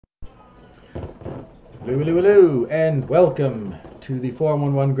Hello, and welcome to the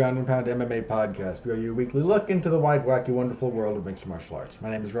 411 Ground and Pound MMA podcast. We are your weekly look into the wide, wacky, wonderful world of mixed martial arts.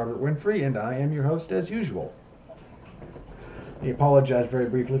 My name is Robert Winfree, and I am your host as usual. I apologize very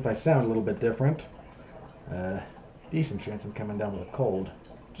briefly if I sound a little bit different. Decent chance I'm coming down with a cold,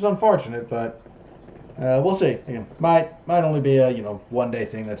 which is unfortunate, but we'll see. Might only be a one day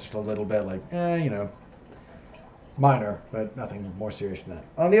thing that's just a little bit like minor, but nothing more serious than that.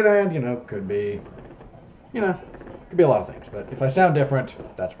 On the other hand, could be could be a lot of things, but if I sound different,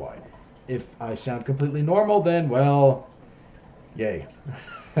 that's why. If I sound completely normal, then, well, yay.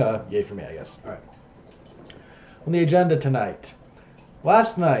 Yay for me, I guess. All right. On the agenda tonight.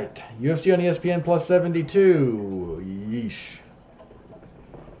 Last night, UFC on ESPN plus 72. Yeesh.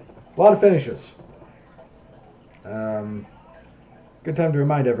 A lot of finishes. Good time to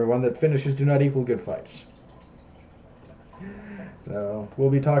remind everyone that finishes do not equal good fights. So, we'll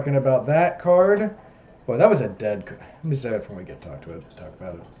be talking about that card. Boy, that was a dead... Let me say it before we get talk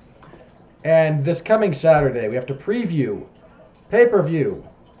about it. And this coming Saturday, we have to preview, pay-per-view,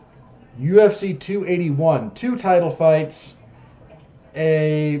 UFC 281, 2 title fights,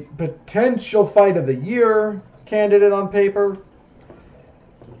 a potential fight of the year candidate on paper.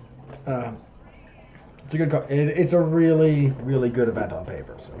 It's a good card. It's a really, really good event on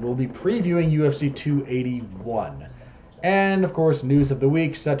paper. So we'll be previewing UFC 281. And, of course, news of the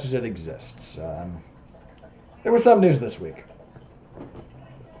week, such as it exists. There was some news this week.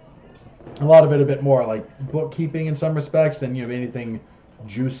 A lot of it a bit more like bookkeeping in some respects than anything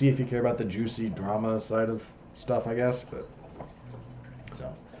juicy, if you care about the juicy drama side of stuff, I guess. But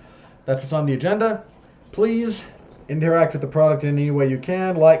so that's what's on the agenda. Please interact with the product in any way you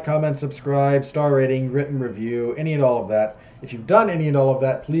can. Like, comment, subscribe, star rating, written review, any and all of that. If you've done any and all of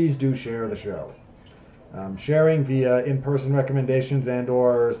that, please do share the show. Sharing via in-person recommendations and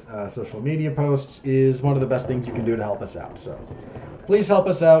or social media posts is one of the best things you can do to help us out. So please help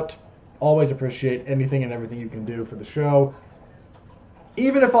us out. Always appreciate anything and everything you can do for the show.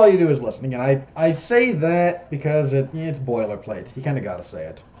 Even if all you do is listening. And I say that because it's boilerplate. You kind of got to say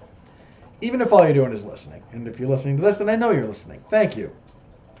it. Even if all you're doing is listening. And if you're listening to this, then I know you're listening. Thank you.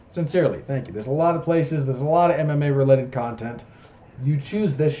 Sincerely, thank you. There's a lot of places. There's a lot of MMA-related content. You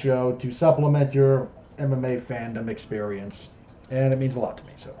choose this show to supplement your MMA fandom experience, and it means a lot to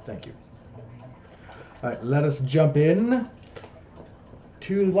me, so thank you. All right, let us jump in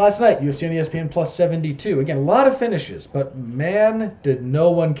to last night, UFC on ESPN plus 72. Again, a lot of finishes, but man, did no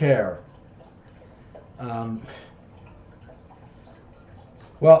one care. Well,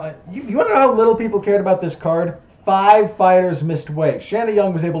 you want to know how little people cared about this card? 5 fighters missed weight. Shanna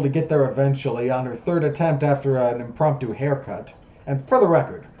Young was able to get there eventually on her 3rd attempt after an impromptu haircut. And for the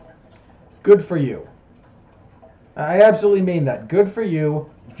record, good for you. I absolutely mean that. Good for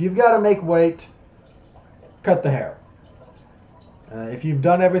you. If you've got to make weight, cut the hair. If you've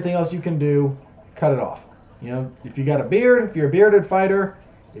done everything else you can do, cut it off. If you got a beard, if you're a bearded fighter,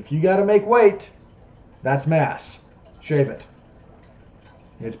 if you got to make weight, that's mass. Shave it.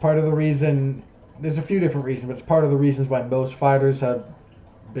 It's part of the reason. There's a few different reasons, but it's part of the reasons why most fighters have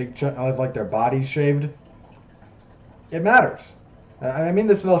like their bodies shaved. It matters. I mean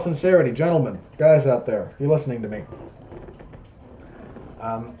this in all sincerity. Gentlemen, guys out there, if you're listening to me.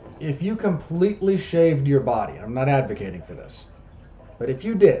 If you completely shaved your body, I'm not advocating for this, but if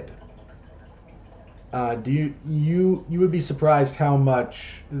you did, you would be surprised how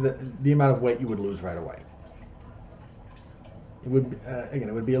much the amount of weight you would lose right away. It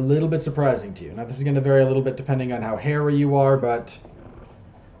would be a little bit surprising to you. Now this is going to vary a little bit depending on how hairy you are, but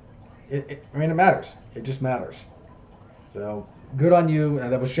it matters. It just matters. So good on you.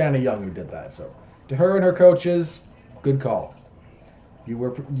 And that was Shanna Young who did that. So to her and her coaches, good call.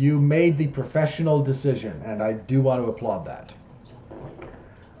 You made the professional decision, and I do want to applaud that.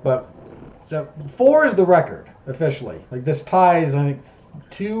 But so 4 is the record officially. Like this ties, I think,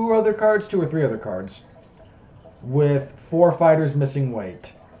 2 or 3 other cards with 4 fighters missing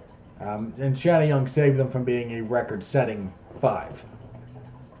weight, and Shanna Young saved them from being a record-setting 5.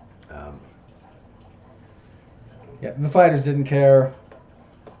 The fighters didn't care.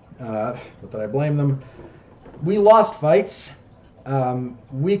 But I blame them. We lost fights.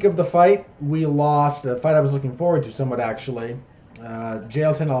 Week of the fight, we lost a fight I was looking forward to somewhat, actually.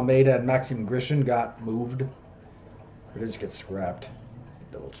 Jailton Almeida and Maxim Grishin got moved. Or did it just get scrapped?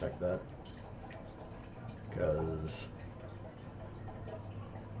 Double check that. Because...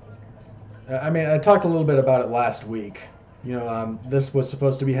 I talked a little bit about it last week. This was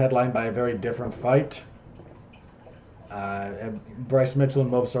supposed to be headlined by a very different fight. Bryce Mitchell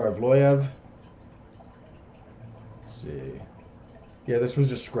and Movsar Evloev. Let's see. Yeah, this was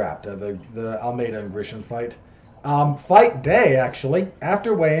just scrapped. The Almeida and Grisham fight. Fight day, actually.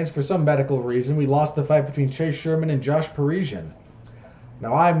 After weigh-ins, for some medical reason, we lost the fight between Chase Sherman and Josh Parisian.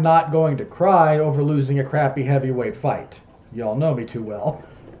 Now, I'm not going to cry over losing a crappy heavyweight fight. Y'all know me too well.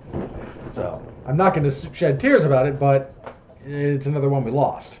 So, I'm not going to shed tears about it, but it's another one we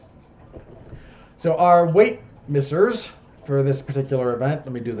lost. So, our weight missers for this particular event,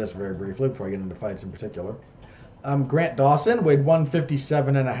 let me do this very briefly before I get into fights in particular. Grant Dawson weighed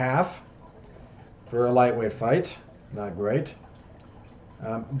 157.5 for a lightweight fight. Not great.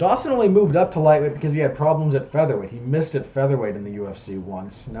 Dawson only moved up to lightweight because he had problems at featherweight. He missed at featherweight in the UFC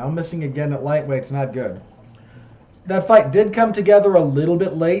once. Now missing again at lightweight's not good. That fight did come together a little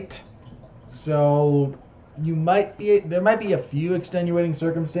bit late, so there might be a few extenuating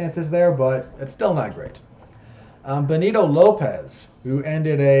circumstances there, but it's still not great. Benito Lopez, who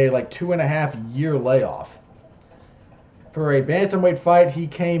ended a 2.5-year layoff. For a bantamweight fight, he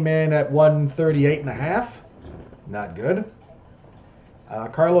came in at 138.5. Not good.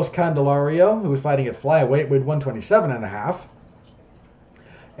 Carlos Candelario, who was fighting at flyweight, weighed 127.5.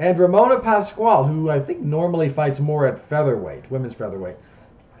 And Ramona Pascual, who I think normally fights more at featherweight, women's featherweight,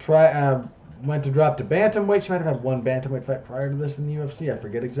 went to drop to bantamweight. She might have had one bantamweight fight prior to this in the UFC. I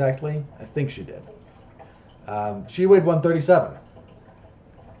forget exactly. I think she did. She weighed 137.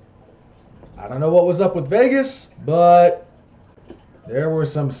 I don't know what was up with Vegas, but there were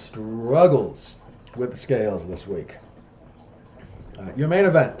some struggles with the scales this week. Your main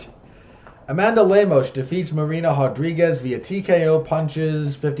event. Amanda Lemos defeats Marina Rodriguez via TKO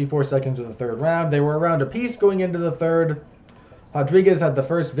punches, 54 seconds of the third round. They were a round apiece going into the third. Rodriguez had the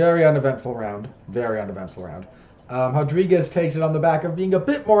first very uneventful round. Rodriguez takes it on the back of being a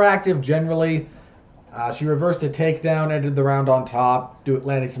bit more active generally. She reversed a takedown, ended the round on top,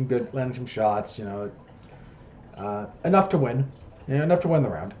 landing some shots, enough to win the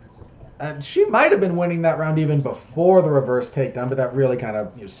round. And she might have been winning that round even before the reverse takedown, but that really kind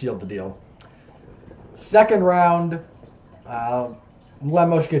of sealed the deal. Second round,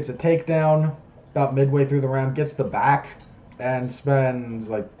 Lemos gets a takedown about midway through the round, gets the back, and spends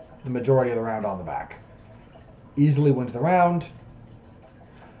the majority of the round on the back. Easily wins the round.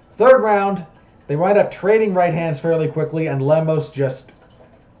 Third round, they wind up trading right hands fairly quickly, and Lemos just,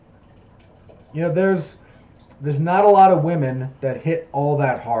 there's not a lot of women that hit all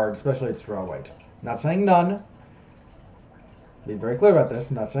that hard, especially at strawweight. Not saying none. Be very clear about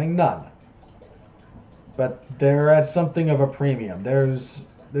this. Not saying none. But they're at something of a premium. There's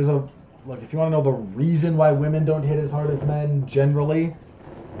a look. If you want to know the reason why women don't hit as hard as men generally,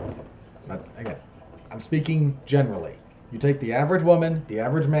 but again, I'm speaking generally. You take the average woman, the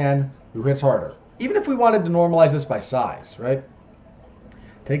average man who hits harder. Even if we wanted to normalize this by size, right?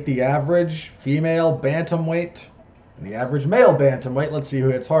 Take the average female bantamweight and the average male bantamweight. Let's see who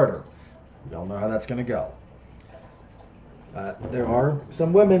hits harder. We all know how that's going to go. There are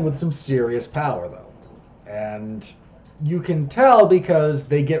some women with some serious power, though. And you can tell because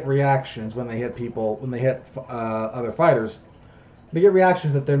they get reactions when they hit other fighters. They get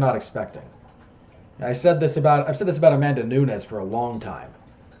reactions that they're not expecting. I've said this about Amanda Nunes for a long time.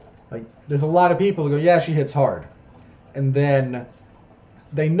 There's a lot of people who go, yeah, she hits hard. And then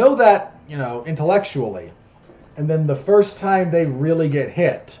they know that, intellectually. And then the first time they really get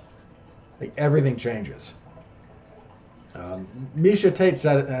hit, everything changes. Misha Tate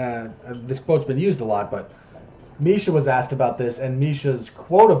said, this quote's been used a lot, but Misha was asked about this, and Misha's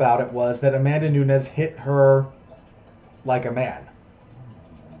quote about it was that Amanda Nunes hit her like a man.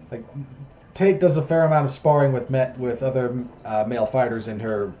 Tate does a fair amount of sparring with other male fighters in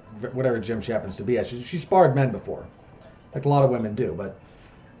her whatever gym she happens to be at. She sparred men before, like a lot of women do. But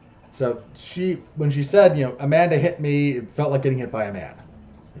so when she said, Amanda hit me, it felt like getting hit by a man.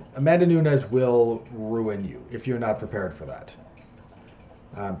 Amanda Nunes will ruin you if you're not prepared for that.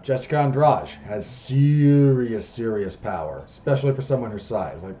 Jessica Andrade has serious power, especially for someone her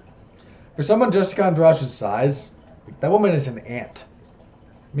size. For someone Jessica Andrade's size, that woman is an ant.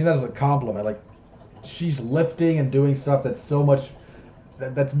 I mean that as a compliment. She's lifting and doing stuff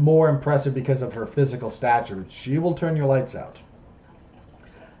that's more impressive because of her physical stature. She will turn your lights out.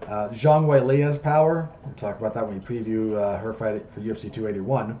 Zhang Weili's power. We'll talk about that when we preview her fight for UFC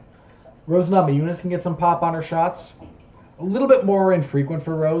 281. Rose Namajunas can get some pop on her shots. A little bit more infrequent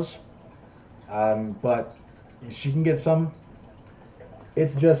for Rose, but she can get some.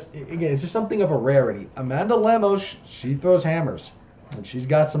 It's just something of a rarity. Amanda Lemos, she throws hammers, and she's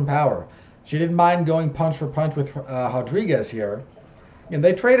got some power. She didn't mind going punch for punch with Rodriguez here. And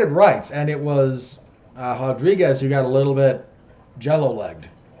they traded rights, and it was Rodriguez who got a little bit jello-legged.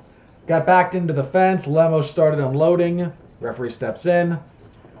 Got backed into the fence. Lemos started unloading. Referee steps in.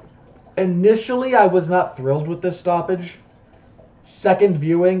 Initially, I was not thrilled with this stoppage. Second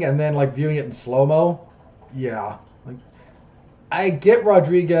viewing, and then like viewing it in slow-mo, yeah. Like, I get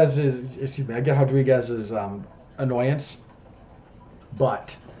Rodriguez's annoyance,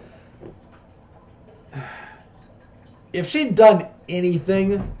 but if she'd done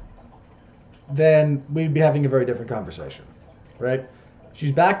anything, then we'd be having a very different conversation, right?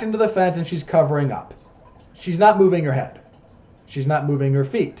 She's backed into the fence and she's covering up. She's not moving her head. She's not moving her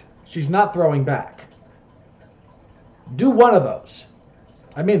feet. She's not throwing back. Do one of those.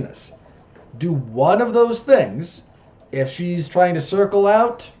 I mean this. Do one of those things. If she's trying to circle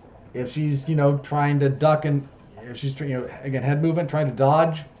out, if she's, trying to duck, and if she's, again, head movement, trying to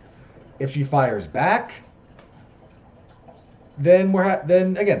dodge, if she fires back, then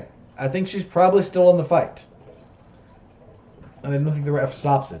again, I think she's probably still in the fight. And I don't think the ref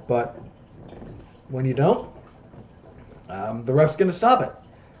stops it, but when you don't, the ref's going to stop it.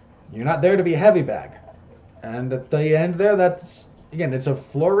 You're not there to be a heavy bag. And at the end there, again, it's a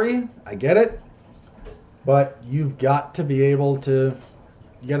flurry. I get it. But you've got to be able to,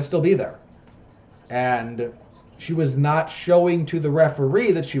 you got to still be there. And she was not showing to the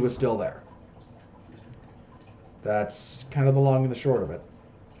referee that she was still there. That's kind of the long and the short of it.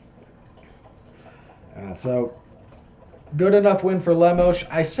 So, good enough win for Lemos.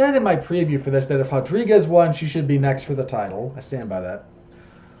 I said in my preview for this that if Rodriguez won, she should be next for the title. I stand by that.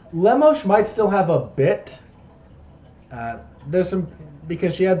 Lemos might still have a bit. There's some,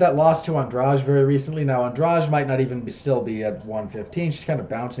 because she had that loss to Andrade very recently. Now Andrade might not even still be at 115. She's kind of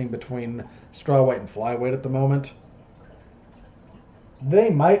bouncing between strawweight and flyweight at the moment.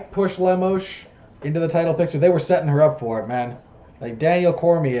 They might push Lemos into the title picture. They were setting her up for it, man. Like Daniel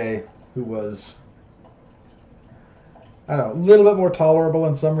Cormier, who was, I don't know, a little bit more tolerable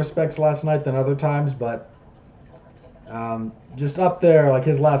in some respects last night than other times, but just up there, like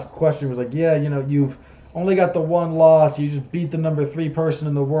his last question was like, yeah, you've only got the one loss. You just beat the number 3 person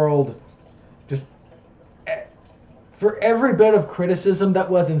in the world. Just for every bit of criticism that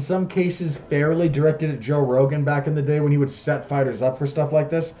was in some cases fairly directed at Joe Rogan back in the day when he would set fighters up for stuff like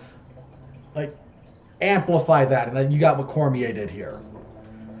this, like amplify that, and then you got what Cormier did here.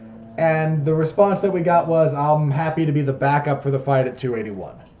 And the response that we got was, I'm happy to be the backup for the fight at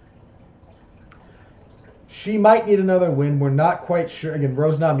 281. She might need another win. We're not quite sure. Again,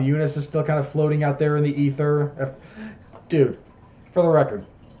 Rose Namajunas is still kind of floating out there in the ether. Dude, for the record,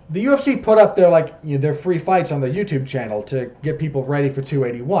 the UFC put up their free fights on their YouTube channel to get people ready for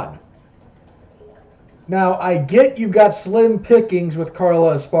 281. Now, I get you've got slim pickings with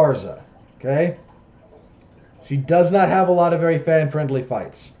Carla Esparza, okay? She does not have a lot of very fan-friendly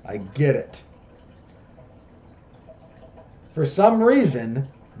fights. I get it. For some reason,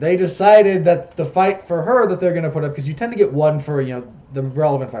 they decided that the fight for her that they're going to put up, because you tend to get one for, the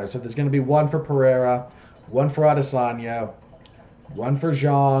relevant fighters. So there's going to be one for Pereira, one for Adesanya, one for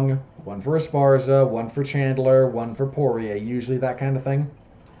Zhang, one for Esparza, one for Chandler, one for Poirier, usually that kind of thing.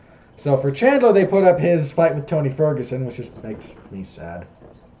 So for Chandler, they put up his fight with Tony Ferguson, which just makes me sad.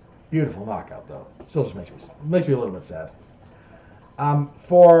 Beautiful knockout, though. Still just makes me a little bit sad.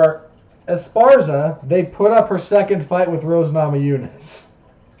 For Esparza, they put up her second fight with Rose Namajunas.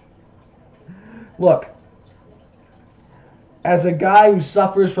 Look, as a guy who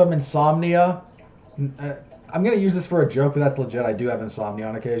suffers from insomnia, I'm going to use this for a joke, but that's legit. I do have insomnia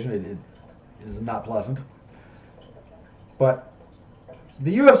on occasion. It is not pleasant. But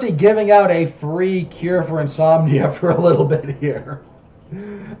the UFC giving out a free cure for insomnia for a little bit here.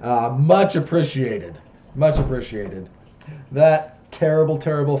 Much appreciated. Much appreciated. That terrible,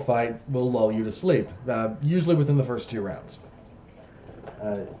 terrible fight will lull you to sleep, usually within the first 2 rounds.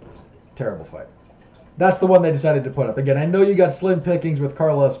 Terrible fight. That's the one they decided to put up. Again, I know you got slim pickings with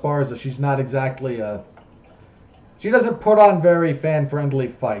Carla Esparza. She's not exactly she doesn't put on very fan-friendly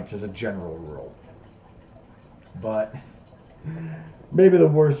fights as a general rule. But maybe the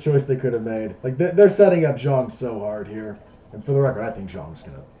worst choice they could have made. Like, they're setting up Zhang so hard here. And for the record, I think Zhang's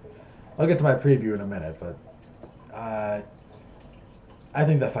going to... I'll get to my preview in a minute, but I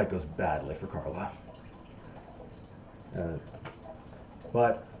think that fight goes badly for Carla.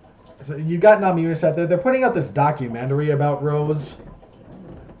 But... So you got Namajunas out there. They're putting out this documentary about Rose.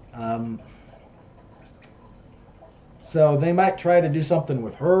 So they might try to do something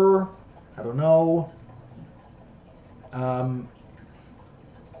with her. I don't know.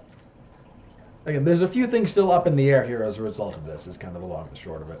 Again, there's a few things still up in the air here as a result of this, is kind of the long and the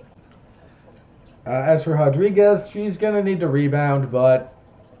short of it. As for Rodriguez, she's going to need to rebound, but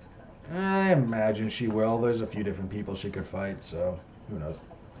I imagine she will. There's a few different people she could fight, so who knows.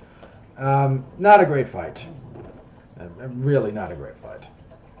 Not a great fight. Really not a great fight.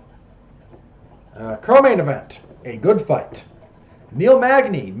 Co-main event, a good fight. Neil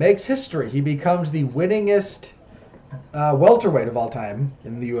Magny makes history. He becomes the winningest welterweight of all time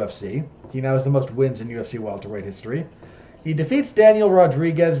in the UFC. He now has the most wins in UFC welterweight history. He defeats Daniel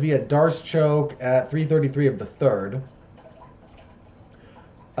Rodriguez via Darce choke at 3:33 of the third.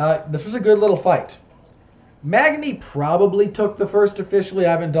 This was a good little fight. Magny probably took the first officially.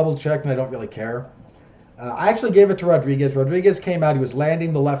 I haven't double checked and I don't really care. I actually gave it to Rodriguez. Rodriguez came out. He was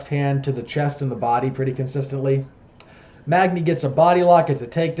landing the left hand to the chest and the body pretty consistently. Magny gets a body lock, gets a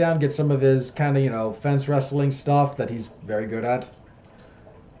takedown, gets some of his kind of, fence wrestling stuff that he's very good at.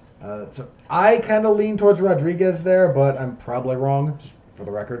 So I kind of lean towards Rodriguez there, but I'm probably wrong, just for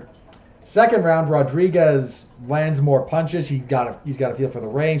the record. Second round, Rodriguez lands more punches. He's got a feel for the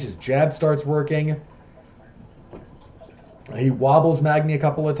range. His jab starts working. He wobbles Magny a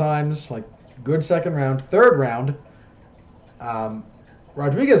couple of times. Good second round. Third round,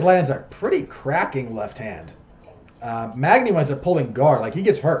 Rodriguez lands a pretty cracking left hand. Magny winds up pulling guard. He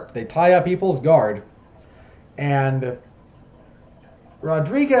gets hurt. They tie up, he pulls guard. And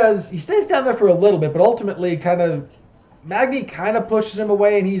Rodriguez, he stays down there for a little bit, but ultimately Magny kind of pushes him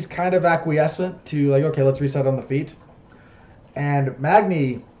away, and he's kind of acquiescent to okay, let's reset on the feet. And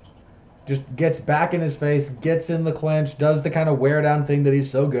Magny just gets back in his face, gets in the clinch, does the kind of wear down thing that he's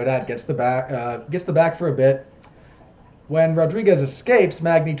so good at, gets the back for a bit. When Rodriguez escapes,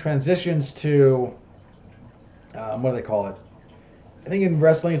 Magny transitions to what do they call it? I think in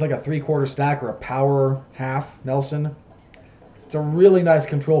wrestling it's like a 3/4 stack or a power half Nelson. It's a really nice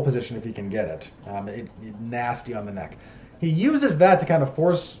control position if you can get it. It's nasty on the neck. He uses that to kind of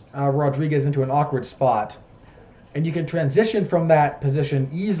force Rodriguez into an awkward spot, and you can transition from that position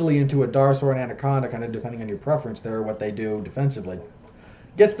easily into a Darce or an Anaconda, kind of depending on your preference there, what they do defensively.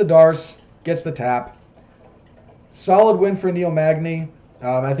 Gets the Darce, gets the tap. Solid win for Neil Magny.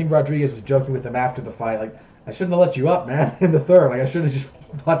 I think Rodriguez was joking with him after the fight, I shouldn't have let you up, man, in the third. I should have just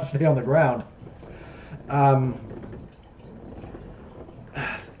thought to stay on the ground.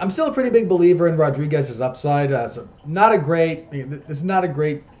 I'm still a pretty big believer in Rodriguez's upside. So this is not a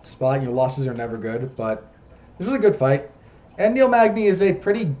great spot. Losses are never good, but this was a good fight. And Neil Magny is a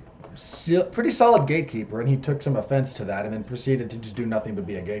pretty solid gatekeeper, and he took some offense to that and then proceeded to just do nothing but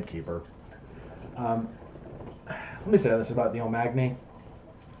be a gatekeeper. Let me say this about Neil Magny.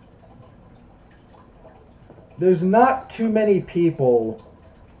 There's not too many people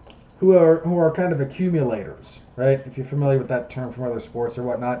who are kind of accumulators, right? If you're familiar with that term from other sports or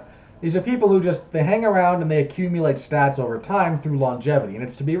whatnot. These are people who they hang around and they accumulate stats over time through longevity, and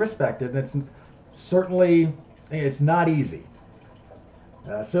it's to be respected, and it's certainly, it's not easy.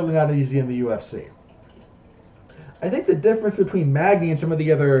 Certainly not easy in the UFC. I think the difference between Magny and some of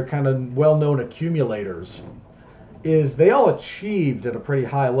the other kind of well-known accumulators is they all achieved at a pretty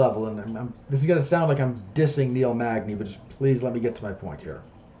high level, and this is going to sound like I'm dissing Neil Magny, but just please let me get to my point here.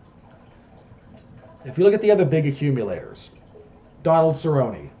 If you look at the other big accumulators, Donald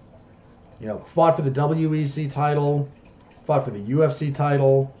Cerrone, fought for the WEC title, fought for the UFC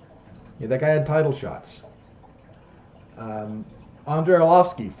title. That guy had title shots. Andrei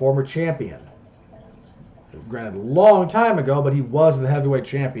Arlovsky, former champion. Granted, a long time ago, but he was the heavyweight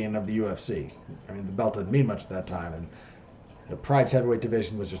champion of the UFC. The belt didn't mean much at that time, and the Pride's heavyweight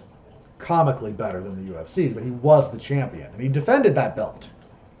division was just comically better than the UFC's, but he was the champion, and he defended that belt.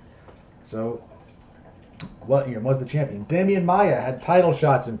 So, was the champion. Damian Maia had title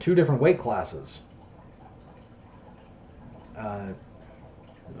shots in 2 different weight classes.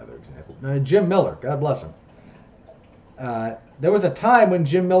 Another example. Jim Miller, God bless him. There was a time when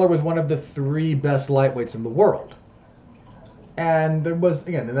Jim Miller was one of the 3 best lightweights in the world. And there was,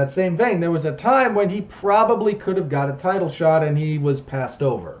 again, in that same vein, there was a time when he probably could have got a title shot and he was passed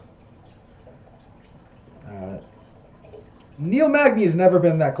over. Neil Magny has never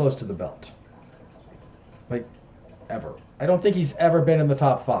been that close to the belt. Ever. I don't think he's ever been in the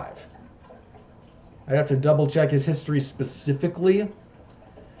top 5. I'd have to double check his history specifically.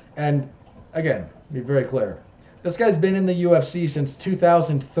 And, again, be very clear. This guy's been in the UFC since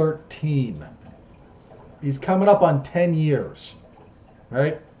 2013. He's coming up on 10 years,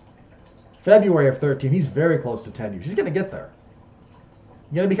 right? February of 13. He's very close to 10 years. He's going to get there.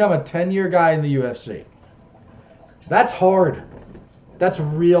 He's going to become a 10-year guy in the UFC. That's hard. That's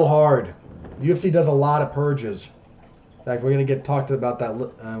real hard. The UFC does a lot of purges. In fact, we're going to get talked about that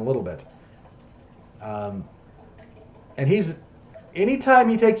in a little bit. And anytime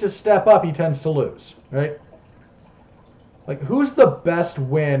he takes a step up, he tends to lose, right? Who's the best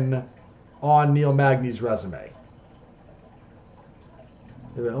win on Neil Magny's resume?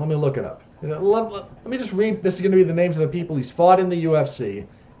 Let me look it up. Let me just read. This is going to be the names of the people he's fought in the UFC,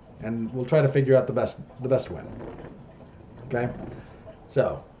 and we'll try to figure out the best win. Okay,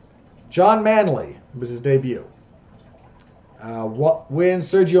 so John Manley was his debut. Win.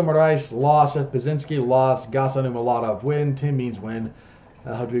 Sergio Moraes, loss. Basinski, loss. Gasanu Mulatov, win. Tim Means, win.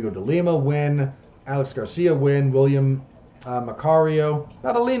 Rodrigo de Lima, win. Alex Garcia, win. William Macario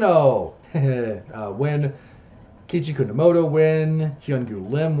Natalino, win. Kichi Kunamoto, win. Hyungu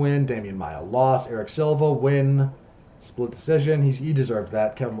Lim, win. Damian Maia, loss. Eric Silva, win. Split decision. He deserved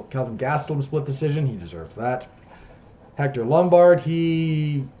that. Kelvin Gastelum, split decision. He deserved that. Hector Lombard,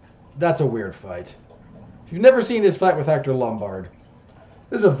 that's a weird fight. If you've never seen his fight with Hector Lombard,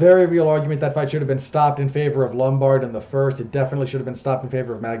 there's a very real argument that fight should have been stopped in favor of Lombard in the first. It definitely should have been stopped in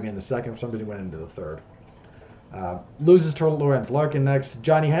favor of Magny in the second. For some reason, went into the third. Loses to Lorenz Larkin next.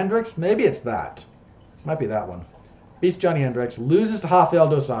 Johnny Hendricks, maybe it's that. Might be that one. Beats Johnny Hendricks. Loses to Rafael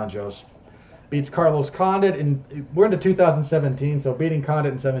dos Anjos. Beats Carlos Condit. We're into 2017, so beating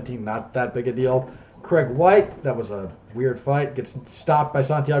Condit in 17, not that big a deal. Craig White, that was a weird fight. Gets stopped by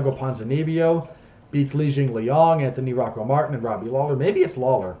Santiago Ponzinibbio. Beats Li Jing Liang, Anthony Rocco Martin, and Robbie Lawler. Maybe it's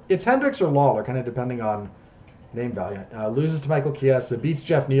Lawler. It's Hendricks or Lawler, kind of depending on name value. Loses to Michael Chiesa. Beats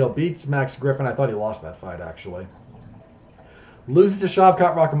Jeff Neal. Beats Max Griffin. I thought he lost that fight, actually. Loses to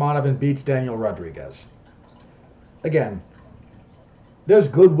Shavkat Rakhmonov and beats Daniel Rodriguez. Again, there's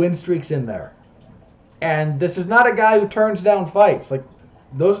good win streaks in there. And this is not a guy who turns down fights.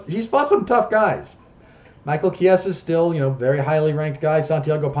 He's fought some tough guys. Michael Chiesa is still, very highly ranked guy.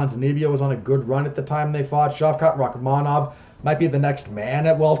 Santiago Ponzinibbio was on a good run at the time they fought. Shavkat Rakhmonov might be the next man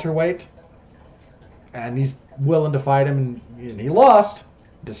at welterweight. And he's willing to fight him, and he lost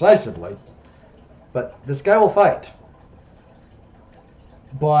decisively. But this guy will fight.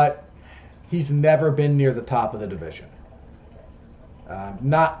 But he's never been near the top of the division.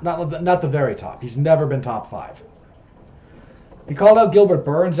 Not the very top. He's never been top 5. He called out Gilbert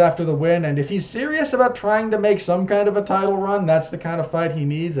Burns after the win, and if he's serious about trying to make some kind of a title run, that's the kind of fight he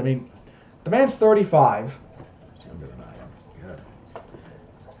needs. I mean, the man's 35. He's younger than I am. Good.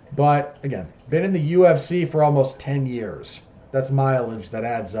 But, again, been in the UFC for almost 10 years. That's mileage that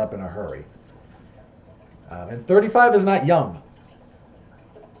adds up in a hurry. And 35 is not young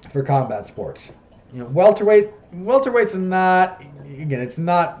for combat sports. Welterweight's not, again, it's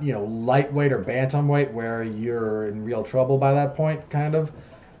not, lightweight or bantamweight where you're in real trouble by that point, kind of.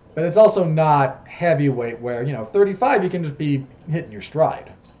 But it's also not heavyweight where, 35 you can just be hitting your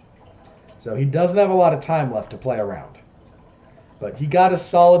stride. So he doesn't have a lot of time left to play around. But he got a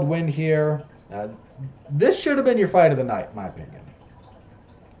solid win here. This should have been your fight of the night, in my opinion.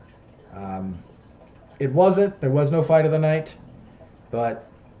 It wasn't. There was no fight of the night. But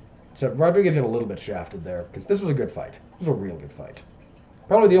so Rodriguez got a little bit shafted there because this was a good fight. This was a real good fight.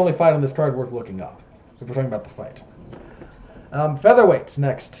 Probably the only fight on this card worth looking up if we're talking about the fight. Featherweights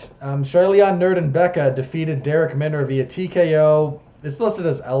next. Charlian Nerdenbecka defeated Derek Minner via TKO. It's listed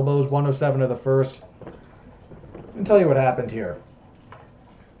as elbows, 107 of the first. Let me tell you what happened here.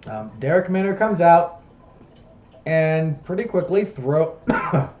 Derek Minner comes out and pretty quickly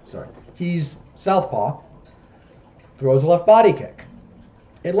he's southpaw, throws a left body kick.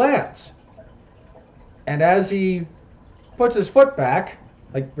 It lands. And as he puts his foot back,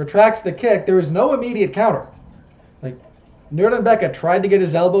 retracts the kick, there is no immediate counter. Nerdenbecka tried to get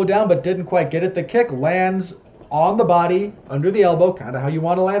his elbow down but didn't quite get it. The kick lands on the body, under the elbow, kind of how you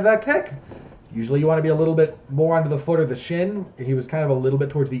want to land that kick. Usually you want to be a little bit more under the foot or the shin. He was kind of a little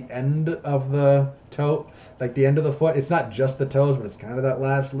bit towards the end of the toe, the end of the foot. It's not just the toes, but it's kind of that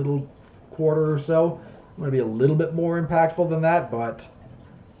last little quarter or so. You want to be a little bit more impactful than that, but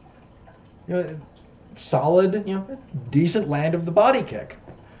solid, decent land of the body kick.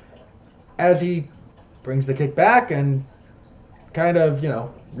 As he brings the kick back and kind of,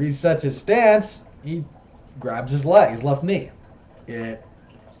 resets his stance, he grabs his leg, his left knee. It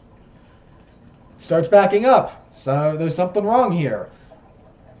starts backing up. So there's something wrong here.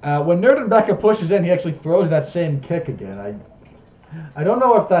 When Nerdenbecka pushes in, he actually throws that same kick again. I don't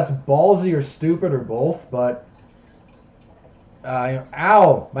know if that's ballsy or stupid or both, but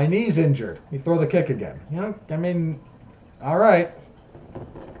ow, my knee's injured. You throw the kick again. All right.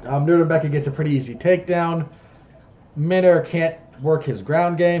 Nerdenbecka gets a pretty easy takedown. Minner can't work his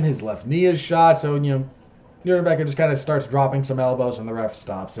ground game. His left knee is shot, so Nerdenbecka just kind of starts dropping some elbows, and the ref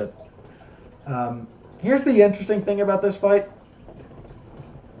stops it. Here's the interesting thing about this fight.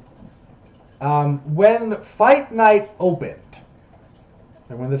 When Fight Night opened,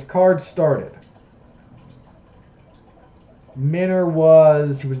 and when this card started, Minner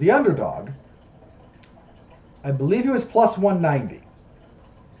was the underdog. I believe he was plus 190.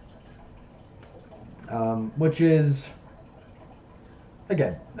 which is,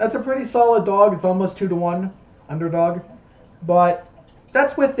 again, that's a pretty solid dog. It's almost 2-1 underdog, but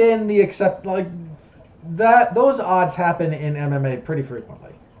that's within the those odds happen in MMA pretty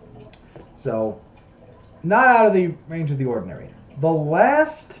frequently. So, not out of the range of the ordinary. The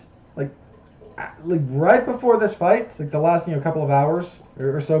last, like right before this fight, like the last couple of hours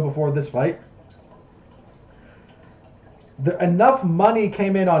or so before this fight, enough money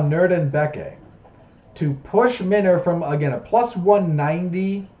came in on Nurden Beke to push Minner from, again, a plus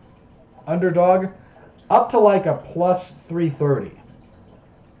 190 underdog up to like a plus 330.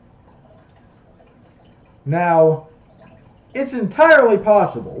 Now, it's entirely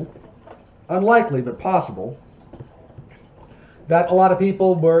possible, unlikely but possible, that a lot of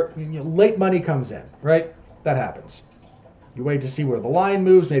people were, late money comes in, right? That happens. You wait to see where the line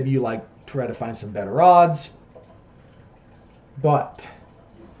moves. Maybe you try to find some better odds. But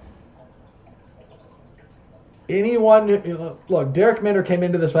look, Derek Minner came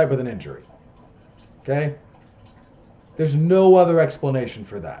into this fight with an injury. Okay? There's no other explanation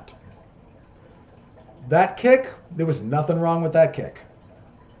for that. That kick, there was nothing wrong with that kick.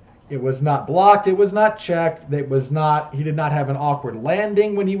 It was not blocked. It was not checked. He did not have an awkward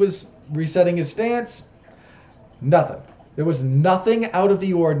landing when he was resetting his stance. Nothing. There was nothing out of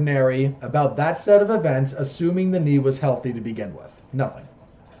the ordinary about that set of events, assuming the knee was healthy to begin with. Nothing.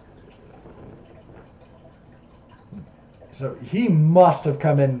 So he must have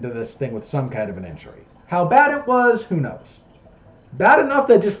come into this thing with some kind of an injury. How bad it was, who knows? Bad enough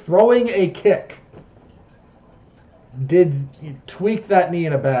that just throwing a kick did tweak that knee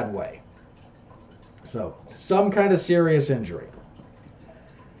in a bad way. So, some kind of serious injury.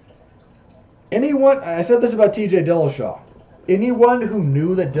 I said this about TJ Dillashaw. Anyone who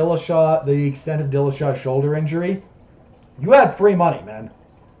knew that the extent of Dillashaw's shoulder injury, you had free money, man.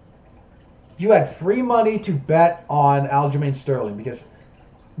 You had free money to bet on Aljamain Sterling, because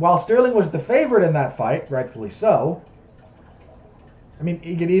while Sterling was the favorite in that fight, rightfully so, I mean,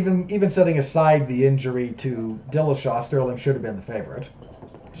 even setting aside the injury to Dillashaw, Sterling should have been the favorite,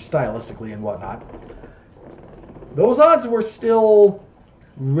 stylistically and whatnot. Those odds were still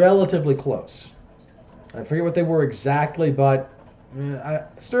relatively close. I forget what they were exactly, but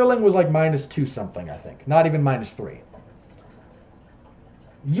Sterling was like -2 something, I think. Not even -3.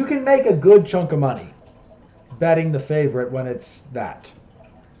 You can make a good chunk of money betting the favorite when it's that.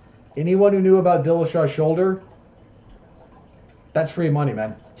 Anyone who knew about Dillashaw's shoulder, that's free money,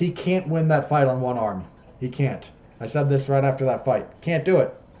 man. He can't win that fight on one arm. He can't. I said this right after that fight. Can't do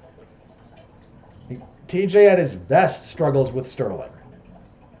it. TJ at his best struggles with Sterling.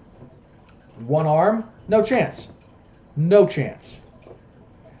 One arm, no chance. No chance.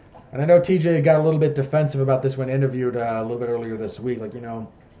 And I know TJ got a little bit defensive about this when interviewed a little bit earlier this week.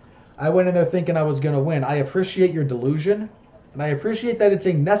 I went in there thinking I was going to win. I appreciate your delusion, and I appreciate that it's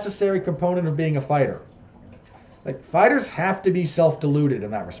a necessary component of being a fighter. Fighters have to be self-deluded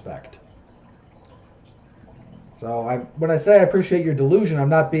in that respect. So when I say I appreciate your delusion, I'm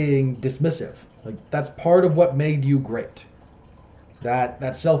not being dismissive. That's part of what made you great.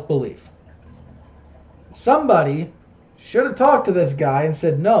 That self-belief. Somebody should have talked to this guy and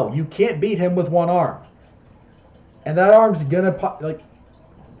said, no, you can't beat him with one arm. And that arm's gonna,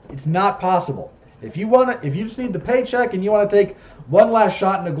 it's not possible. If you just need the paycheck and you want to take one last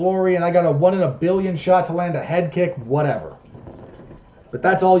shot into glory, and I got a 1 in a billion shot to land a head kick, whatever. But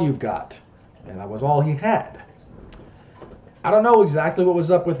that's all you've got. And that was all he had. I don't know exactly what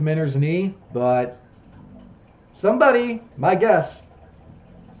was up with Minner's knee, but somebody, my guess,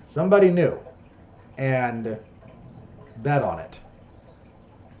 somebody knew and bet on it.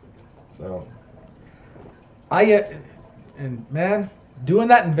 So, man, doing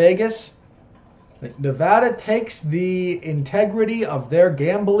that in Vegas, Nevada takes the integrity of their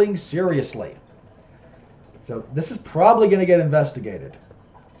gambling seriously. So this is probably going to get investigated.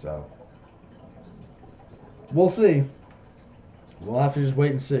 So we'll see. We'll have to just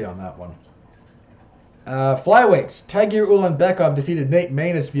wait and see on that one. Flyweights. Tagir Ulanbekov defeated Nate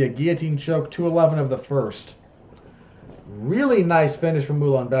Maness via guillotine choke, 2:11 of the first. Really nice finish from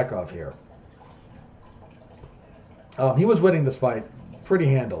Ulanbekov here. He was winning this fight pretty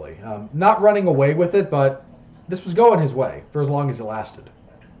handily. Not running away with it, but this was going his way for as long as it lasted.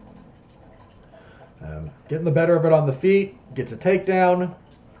 Getting the better of it on the feet. Gets a takedown.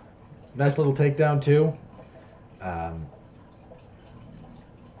 Nice little takedown, too.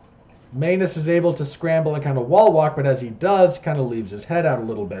 Maness is able to scramble and kind of wall walk, but as he does, kind of leaves his head out a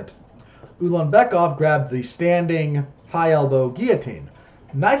little bit. Ulanbekov grabbed the standing high elbow guillotine.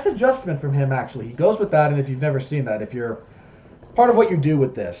 Nice adjustment from him, actually. He goes with that, and if you've never seen that, if you're part of what you do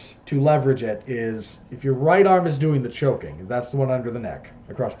with this to leverage it is if your right arm is doing the choking, that's the one under the neck,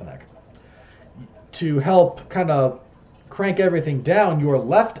 across the neck. To help kind of crank everything down, your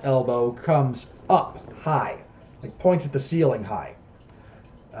left elbow comes up high, like points at the ceiling high.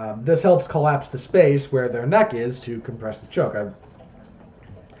 This helps collapse the space where their neck is to compress the choke.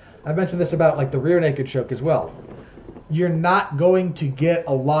 I've mentioned this about like the rear naked choke as well. You're not going to get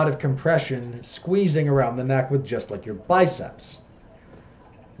a lot of compression squeezing around the neck with just like your biceps.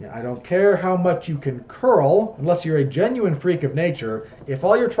 Yeah, I don't care how much you can curl, unless you're a genuine freak of nature. If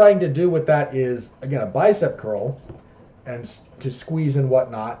all you're trying to do with that is, again, a bicep curl and to squeeze and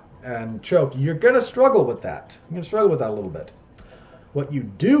whatnot and choke, you're going to struggle with that. You're going to struggle with that a little bit. What you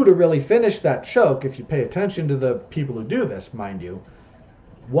do to really finish that choke, if you pay attention to the people who do this, mind you,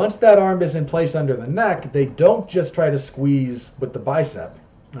 once that arm is in place under the neck, they don't just try to squeeze with the bicep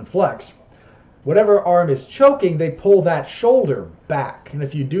and flex. Whatever arm is choking, they pull that shoulder back. And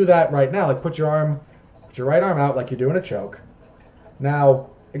if you do that right now, like put your right arm out like you're doing a choke. Now,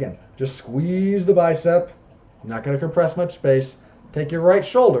 again, just squeeze the bicep. You're not going to compress much space. Take your right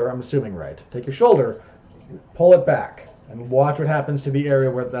shoulder, I'm assuming right. Take your shoulder, pull it back, and watch what happens to the area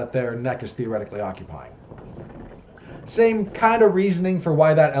where their neck is theoretically occupying. Same kind of reasoning for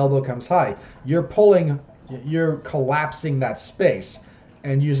why that elbow comes high. You're collapsing that space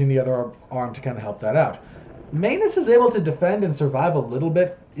and using the other arm to kind of help that out. Manus is able to defend and survive a little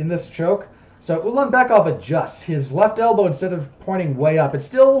bit in this choke. So Ulanbekov adjusts. His left elbow, instead of pointing way up, it's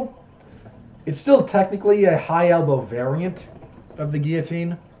still technically a high elbow variant of the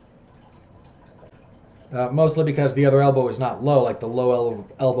guillotine. Mostly because the other elbow is not low, like the low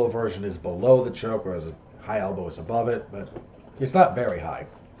elbow version is below the choke, whereas the high elbow is above it, but it's not very high.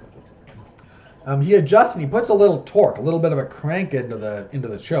 He adjusts and he puts a little torque, a little bit of a crank into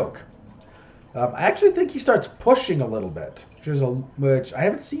the choke. I actually think he starts pushing a little bit, which I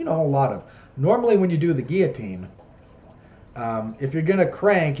haven't seen a whole lot of. Normally when you do the guillotine, if you're going to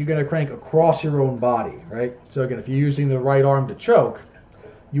crank, you're going to crank across your own body, right? So again, if you're using the right arm to choke,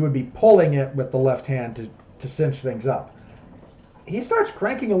 you would be pulling it with the left hand to cinch things up. He starts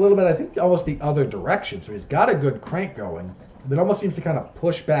cranking a little bit, I think almost the other direction. So he's got a good crank going. It almost seems to kind of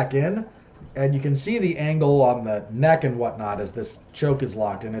push back in. And you can see the angle on the neck and whatnot as this choke is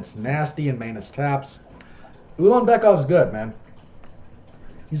locked in. It's nasty and Manus taps. Ulanbekov's good, man.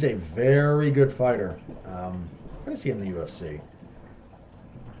 He's a very good fighter. What is he in the UFC?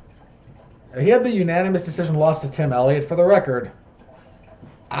 He had the unanimous decision loss to Tim Elliott. For the record,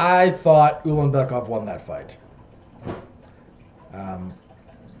 I thought Ulanbekov won that fight.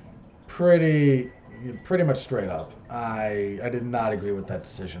 Pretty much straight up. I did not agree with that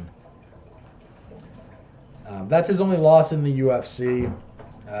decision. That's his only loss in the UFC.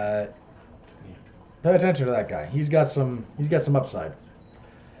 Pay attention to that guy. He's got some upside.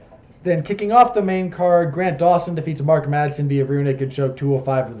 Then kicking off the main card, Grant Dawson defeats Mark Madsen via rear naked choke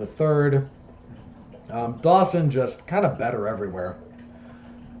 205 to the third. Dawson just kind of better everywhere.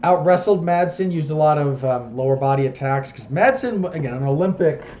 Out wrestled Madsen, used a lot of lower body attacks because Madsen, again, an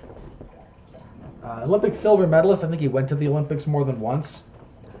Olympic silver medalist. I think he went to the Olympics more than once.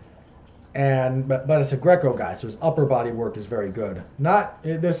 But it's a Greco guy, so his upper body work is very good.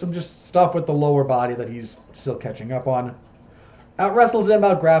 There's some just stuff with the lower body that he's still catching up on. Out wrestles him,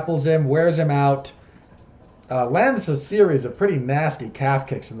 out grapples him, wears him out. Lands a series of pretty nasty calf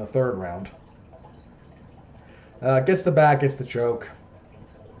kicks in the third round. Gets the back, gets the choke.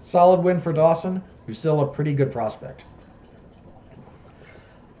 Solid win for Dawson, who's still a pretty good prospect.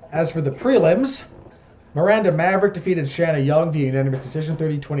 As for the prelims, Miranda Maverick defeated Shanna Young via unanimous decision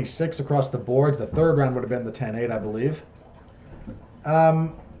 30-26 across the boards. The third round would have been the 10-8, I believe.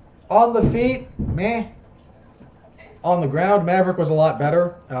 On the feet, meh. On the ground, Maverick was a lot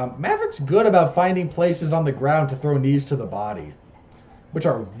better. Maverick's good about finding places on the ground to throw knees to the body, which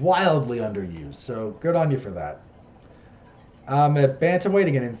are wildly underused, so good on you for that. At bantamweight,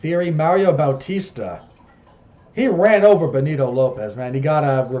 again, in theory, Mario Bautista, he ran over Benito Lopez, man. He got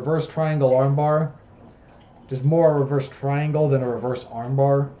a reverse triangle armbar. Just more a reverse triangle than a reverse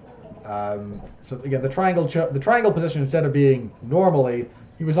armbar. So again, the triangle position, instead of being normally,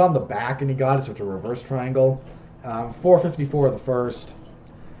 he was on the back and he got it, so it's a reverse triangle. 454 the first.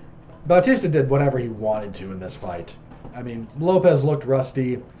 Bautista did whatever he wanted to in this fight. I mean, Lopez looked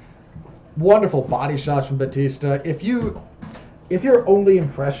rusty. Wonderful body shots from Bautista. If your only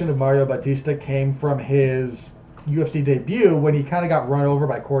impression of Mario Bautista came from his UFC debut when he kind of got run over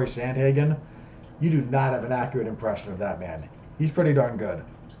by Corey Sandhagen, you do not have an accurate impression of that man. He's pretty darn good.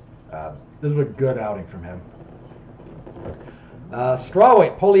 This was a good outing from him.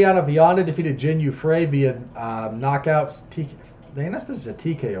 Strawweight, Poliana Viana defeated Jin Yu Frey via knockouts. They announced this as a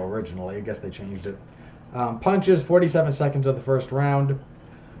TKO originally. I guess they changed it. Punches, 47 seconds of the first round.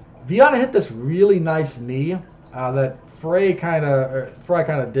 Viana hit this really nice knee that Frey kind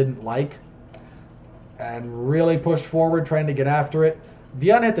of didn't like, and really pushed forward trying to get after it.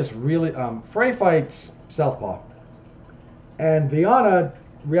 Viana hit this really. Frey fights southpaw, and Viana,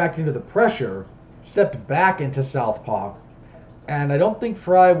 reacting to the pressure, stepped back into southpaw, and I don't think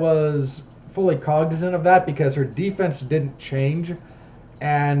Frey was fully cognizant of that because her defense didn't change,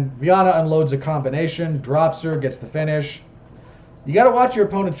 and Viana unloads a combination, drops her, gets the finish. You got to watch your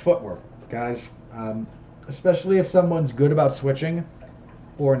opponent's footwork, guys, especially if someone's good about switching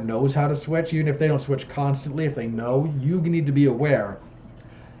or knows how to switch. Even if they don't switch constantly, if they know, you need to be aware.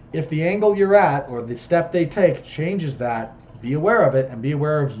 If the angle you're at or the step they take changes that, be aware of it and be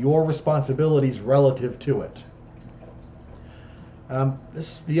aware of your responsibilities relative to it. This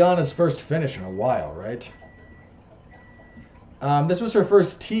is Viana's first finish in a while, right? This was her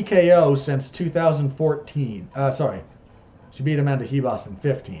first TKO since 2014. She beat Amanda Ribas in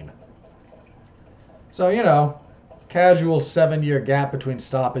 15. So, you know, casual 7-year gap between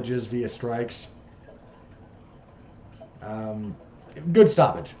stoppages via strikes. Good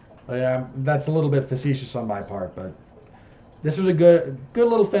stoppage. That's a little bit facetious on my part, but this was a good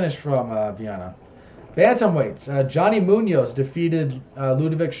little finish from Viana. Bantamweights. Johnny Munoz defeated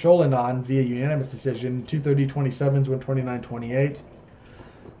Ludovic Cholinan via unanimous decision. 230-27s, went 29-28.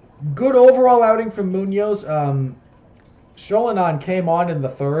 Good overall outing from Munoz. Cholinan came on in the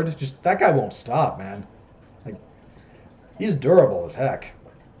third. Just that guy won't stop, man. Like, he's durable as heck.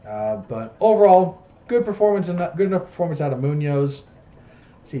 But overall, good performance and good enough performance out of Munoz.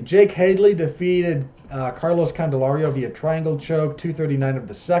 See, Jake Hadley defeated Carlos Candelario via triangle choke. 239 of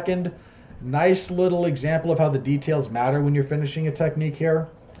the second. Nice little example of how the details matter when you're finishing a technique here.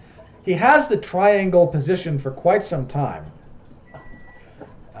 He has the triangle position for quite some time.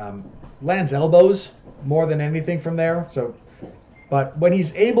 Lands elbows more than anything from there. But when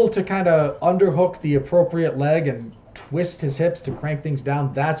he's able to kind of underhook the appropriate leg and twist his hips to crank things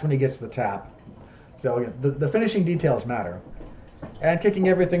down, that's when he gets the tap. So again, the finishing details matter. And kicking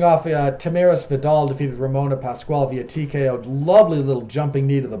everything off, Tamaris Vidal defeated Ramona Pascual via TKO. Lovely little jumping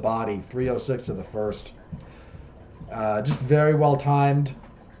knee to the body, 306 to the first. Just very well timed.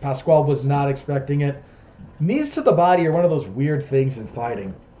 Pascual was not expecting it. Knees to the body are one of those weird things in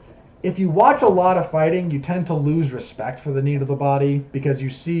fighting. If you watch a lot of fighting, you tend to lose respect for the knee to the body because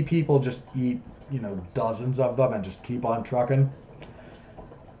you see people just eat, dozens of them and just keep on trucking.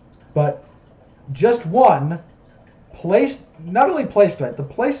 But just one, not only placed right, the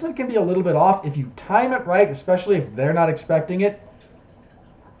placement can be a little bit off. If you time it right, especially if they're not expecting it,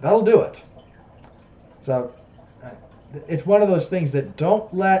 that'll do it. So it's one of those things that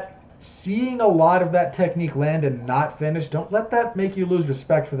don't let seeing a lot of that technique land and not finish, don't let that make you lose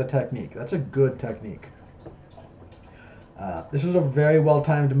respect for the technique. That's a good technique. This was a very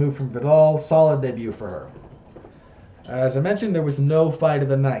well-timed move from Vidal. Solid debut for her. As I mentioned, there was no fight of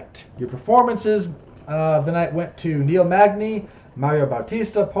the night. Your performances of the night went to Neil Magny, Mario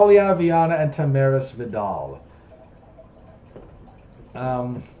Bautista, Poliana Viana, and Tamaris Vidal.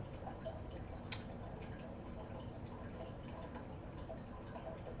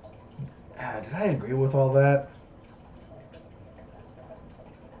 Did I agree with all that?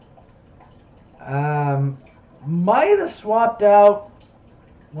 Might have swapped out.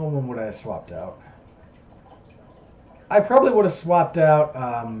 Well, when would I have swapped out? I probably would have swapped out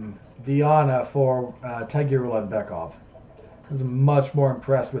Viana for Tagyarula Bekov. I was much more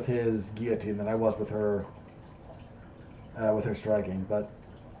impressed with his guillotine than I was with her striking. But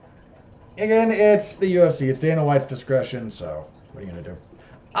again, it's the UFC. It's Dana White's discretion. So what are you gonna do?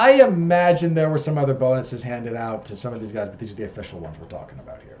 I imagine there were some other bonuses handed out to some of these guys, but these are the official ones we're talking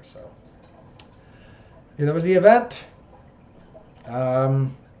about here. So yeah, that was the event. A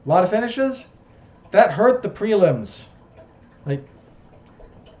lot of finishes. That hurt the prelims. Like,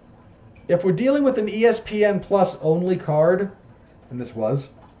 if we're dealing with an ESPN Plus only card, and this was,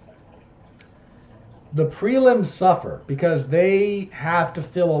 the prelims suffer because they have to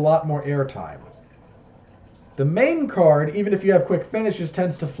fill a lot more airtime. The main card, even if you have quick finishes,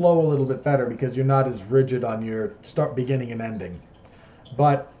 tends to flow a little bit better because you're not as rigid on your start, beginning, and ending.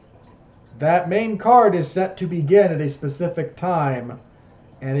 But that main card is set to begin at a specific time,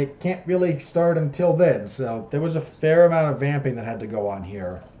 and it can't really start until then. So there was a fair amount of vamping that had to go on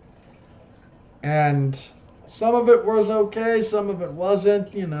here. And some of it was okay, some of it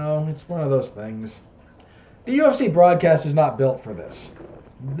wasn't. It's one of those things. The UFC broadcast is not built for this.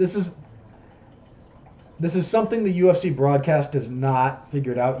 This is something the UFC broadcast has not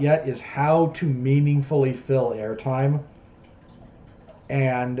figured out yet, is how to meaningfully fill airtime.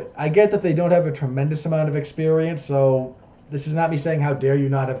 And I get that they don't have a tremendous amount of experience, so this is not me saying how dare you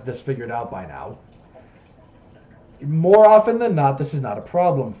not have this figured out by now. More often than not, this is not a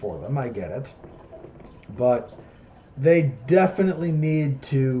problem for them. I get it. But they definitely need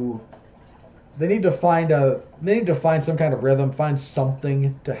to find some kind of rhythm, find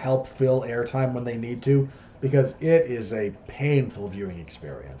something to help fill airtime when they need to, because it is a painful viewing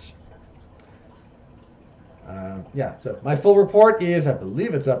experience. Yeah, so my full report is, I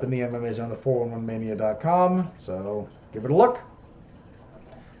believe it's up in the MMA Zone at 411mania.com, so give it a look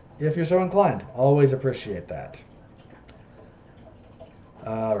if you're so inclined. Always appreciate that.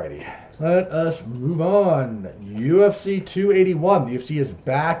 Alrighty, let us move on. UFC 281. The UFC is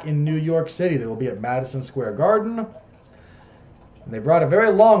back in New York City. They will be at Madison Square Garden. And they brought a very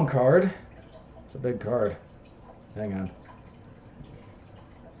long card. It's a big card. Hang on.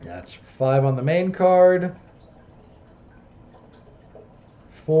 That's 5 on the main card,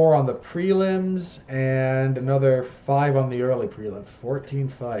 4 on the prelims, and another 5 on the early prelim. 14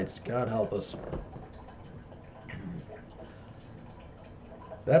 fights. God help us.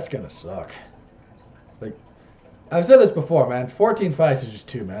 That's gonna suck. Like, I've said this before, man. 14 fights is just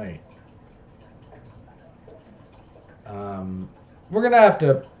too many. We're gonna have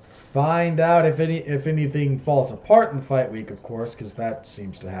to find out if anything falls apart in fight week, of course, because that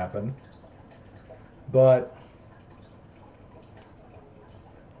seems to happen. But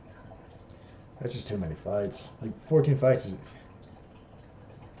that's just too many fights. Like 14 fights is.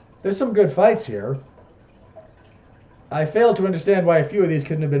 There's some good fights here. I failed to understand why a few of these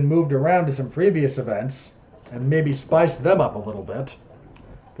couldn't have been moved around to some previous events and maybe spiced them up a little bit.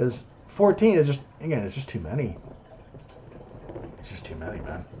 Because 14 is just, again, it's just too many. It's just too many,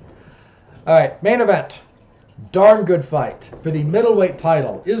 man. Alright, main event. Darn good fight. For the middleweight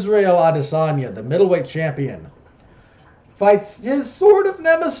title, Israel Adesanya, the middleweight champion, fights his sort of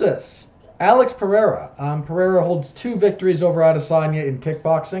nemesis, Alex Pereira. Pereira holds 2 victories over Adesanya in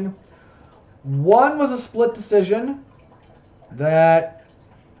kickboxing. One was a split decision that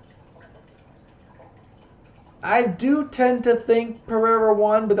I do tend to think Pereira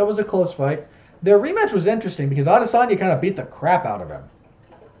won, but that was a close fight. Their rematch was interesting because Adesanya kind of beat the crap out of him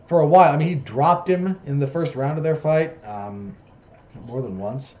for a while. I mean, he dropped him in the first round of their fight more than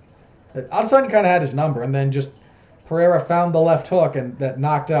once. Adesanya kind of had his number, and then just Pereira found the left hook and that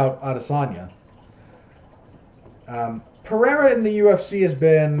knocked out Adesanya. Pereira in the UFC has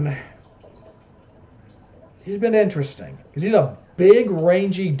been... He's been interesting because he's a big,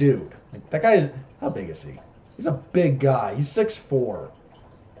 rangy dude. Like, that guy is... How big is he? He's a big guy. He's 6'4".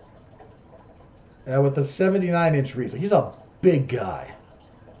 With a 79-inch reach. He's a big guy.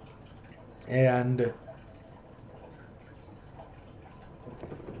 And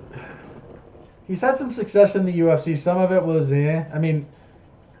he's had some success in the UFC. Some of it was, I mean,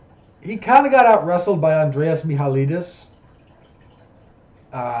 he kind of got out-wrestled by Andreas Mihalidis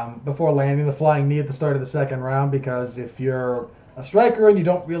before landing the flying knee at the start of the second round, because if you're a striker and you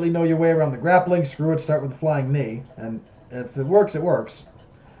don't really know your way around the grappling, screw it, start with the flying knee. And if it works, it works.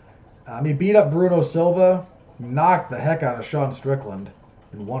 He beat up Bruno Silva, knocked the heck out of Sean Strickland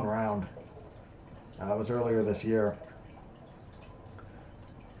in 1 round. That was earlier this year.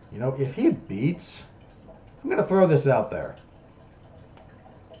 You know, if he beats... I'm going to throw this out there.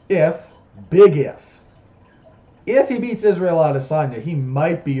 If he beats Israel Adesanya, he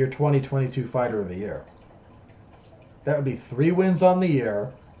might be your 2022 Fighter of the Year. That would be 3 wins on the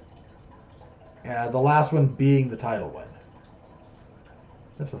year, and the last one being the title win.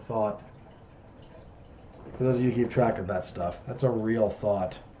 That's a thought. For those of you who keep track of that stuff, that's a real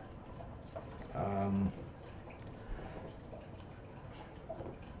thought.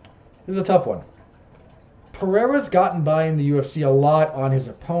 This is a tough one. Pereira's gotten by in the UFC a lot on his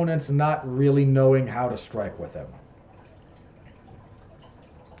opponents not really knowing how to strike with him.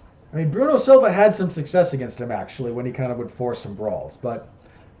 I mean, Bruno Silva had some success against him, actually, when he kind of would force some brawls. But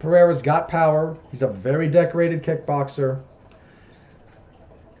Pereira's got power. He's a very decorated kickboxer.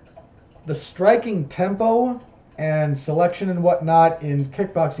 The striking tempo and selection and whatnot in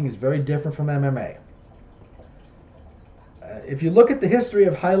kickboxing is very different from MMA. If you look at the history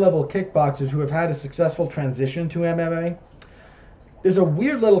of high-level kickboxers who have had a successful transition to MMA, there's a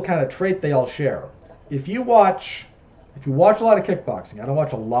weird little kind of trait they all share. If you watch a lot of kickboxing, I don't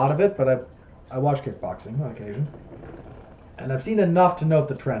watch a lot of it, but I watch kickboxing on occasion, and I've seen enough to note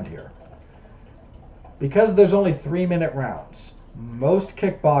the trend here. Because there's only 3-minute rounds, most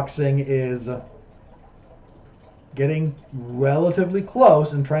kickboxing is getting relatively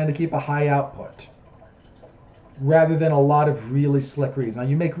close and trying to keep a high output, rather than a lot of really slick reads. Now,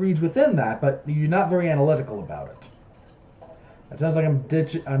 you make reads within that, but you're not very analytical about it. It sounds like I'm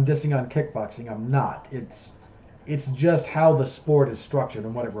dissing on kickboxing. I'm not. It's just how the sport is structured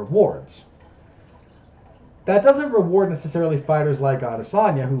and what it rewards. That doesn't reward necessarily fighters like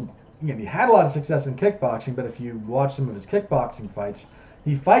Adesanya, who, again, he had a lot of success in kickboxing, but if you watch some of his kickboxing fights,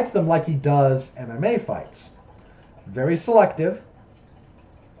 he fights them like he does MMA fights. Very selective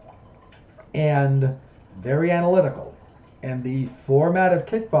and very analytical. And the format of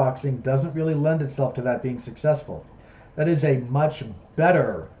kickboxing doesn't really lend itself to that being successful. That is a much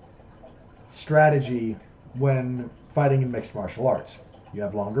better strategy when fighting in mixed martial arts. You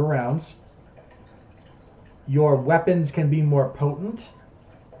have longer rounds. Your weapons can be more potent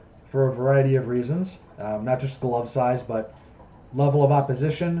for a variety of reasons, not just glove size, but level of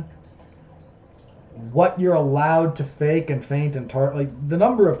opposition, what you're allowed to fake and feint and target, like the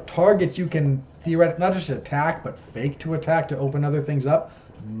number of targets you can theoretically, not just attack, but fake to attack to open other things up,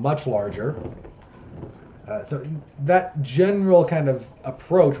 much larger. So that general kind of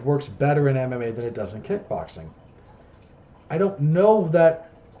approach works better in MMA than it does in kickboxing. I don't know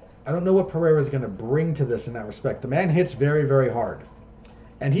what Pereira is going to bring to this in that respect. The man hits very, very hard,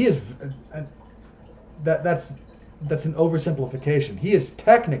 and he is that's an oversimplification. He is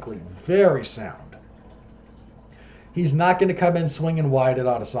technically very sound. He's not going to come in swinging wide at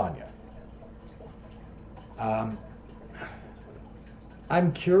Adesanya.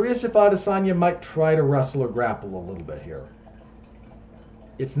 I'm curious if Adesanya might try to wrestle or grapple a little bit here.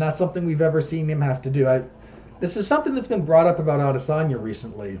 It's not something we've ever seen him have to do. This is something that's been brought up about Adesanya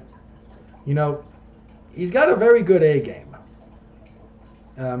recently. You know, he's got a very good A game.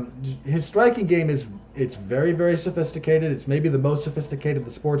 His striking game it's very, very sophisticated. It's maybe the most sophisticated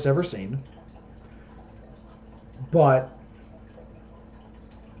the sport's ever seen. But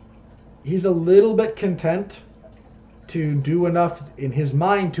he's a little bit content to do enough in his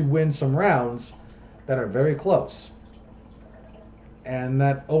mind to win some rounds that are very close. And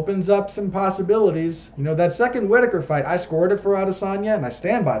that opens up some possibilities. You know, that second Whitaker fight, I scored it for Adesanya, and I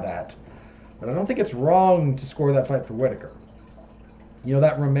stand by that. But I don't think it's wrong to score that fight for Whitaker. You know,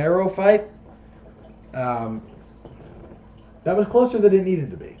 that Romero fight, that was closer than it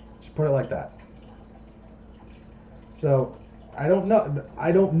needed to be. Just put it like that. So, I don't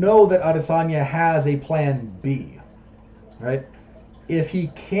know that Adesanya has a plan B. Right? If he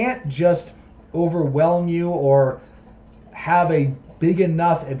can't just overwhelm you or have a big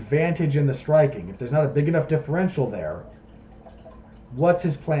enough advantage in the striking, if there's not a big enough differential there, what's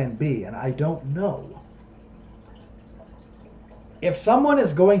his plan B? And I don't know. If someone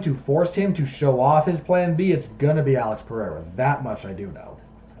is going to force him to show off his plan B, it's going to be Alex Pereira. That much I do know.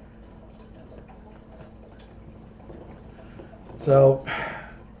 So,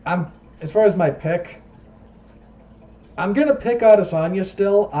 as far as my pick, I'm going to pick Adesanya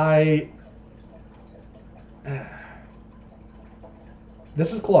still.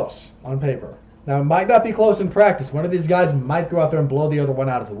 This is close on paper. Now, it might not be close in practice. One of these guys might go out there and blow the other one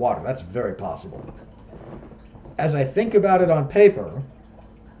out of the water. That's very possible. As I think about it on paper,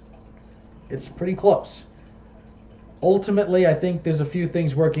 it's pretty close. Ultimately, I think there's a few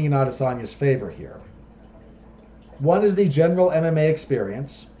things working in Adesanya's favor here. One is the general MMA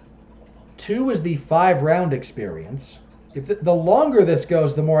experience. Two is the 5-round experience. If the longer this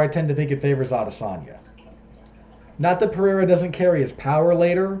goes, the more I tend to think it favors Adesanya. Not that Pereira doesn't carry his power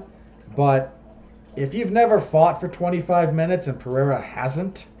later, but if you've never fought for 25 minutes and Pereira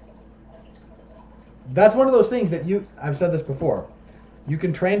hasn't, that's one of those things that I've said this before, you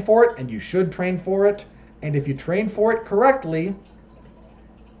can train for it and you should train for it, and if you train for it correctly,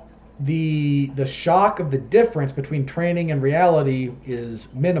 the shock of the difference between training and reality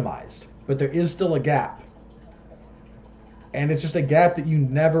is minimized. But there is still a gap. And it's just a gap that you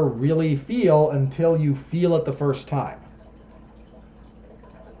never really feel until you feel it the first time.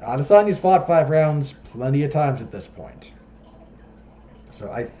 Adesanya's fought 5 rounds plenty of times at this point.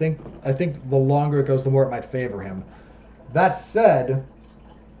 So I think the longer it goes, the more it might favor him. That said,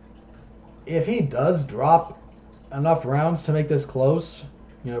 if he does drop enough rounds to make this close,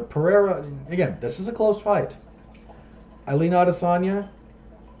 you know, Pereira, again, this is a close fight. I lean Adesanya,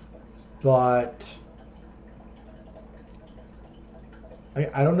 but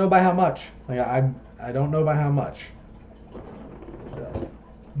I don't know by how much. I don't know by how much. So,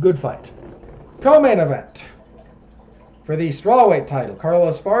 good fight. Co-main event. For the strawweight title,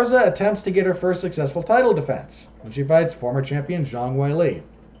 Carla Esparza attempts to get her first successful title defense when she fights former champion Zhang Weili.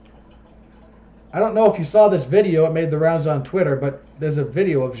 I don't know if you saw this video, it made the rounds on Twitter, but there's a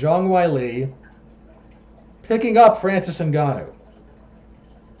video of Zhang Weili picking up Francis Ngannou.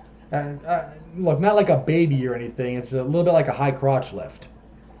 Look, not like a baby or anything, it's a little bit like a high crotch lift.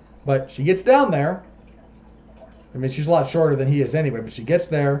 But she gets down there, I mean, she's a lot shorter than he is anyway, but she gets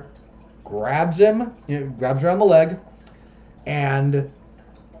there, grabs him, grabs around the leg, and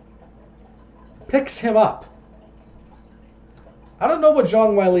picks him up. I don't know what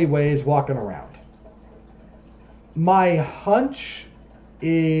Zhang Weili weighs walking around. My hunch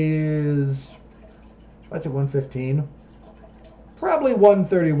is, that's at 115, probably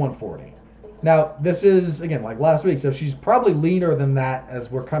 130, 140. Now, this is, again, like last week, so she's probably leaner than that as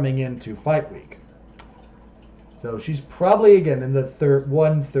we're coming into fight week. So she's probably, again, in the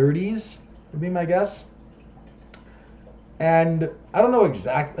 130s, would be my guess. And I don't know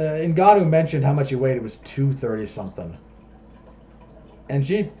exactly, Ngannou mentioned how much he weighed, it was 230 something. And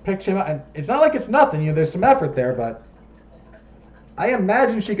she picks him up, and it's not like it's nothing, there's some effort there, but I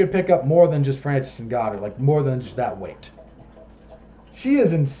imagine she could pick up more than just Francis Ngannou, like more than just that weight. She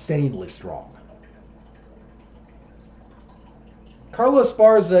is insanely strong. Carla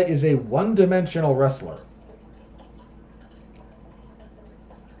Esparza is a one-dimensional wrestler.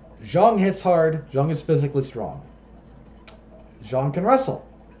 Zhang hits hard. Zhang is physically strong. Zhang can wrestle.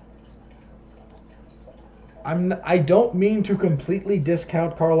 I don't mean to completely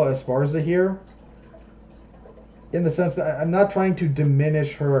discount Carla Esparza here, in the sense that I'm not trying to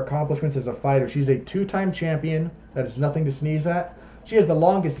diminish her accomplishments as a fighter. She's a two-time champion. That is nothing to sneeze at. She has the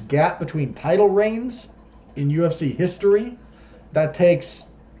longest gap between title reigns in UFC history. That takes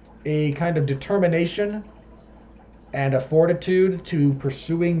a kind of determination and a fortitude to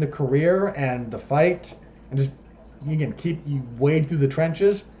pursuing the career and the fight, and just, again, you wade through the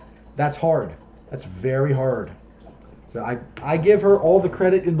trenches. That's hard. That's very hard. So I give her all the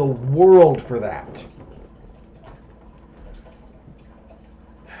credit in the world for that.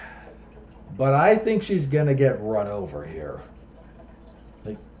 But I think she's going to get run over here.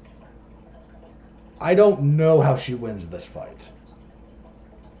 Like, I don't know how she wins this fight.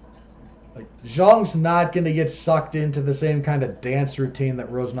 Like, Zhang's not going to get sucked into the same kind of dance routine that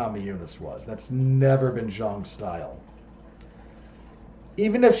Rose Namajunas was. That's never been Zhang's style.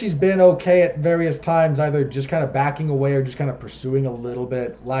 Even if she's been okay at various times, either just kind of backing away or just kind of pursuing a little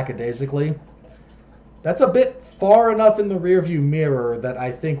bit lackadaisically, that's a bit far enough in the rearview mirror that I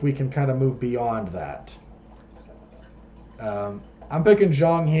think we can kind of move beyond that. I'm picking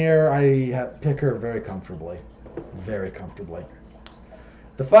Zhang here. I pick her very comfortably. Very comfortably.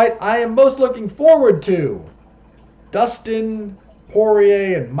 The fight I am most looking forward to, Dustin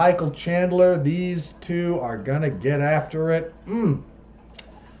Poirier and Michael Chandler. These two are going to get after it.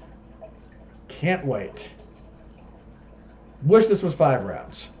 Can't wait. Wish this was 5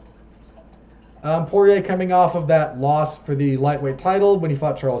 rounds. Poirier coming off of that loss for the lightweight title when he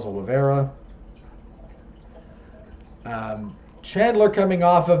fought Charles Oliveira. Chandler coming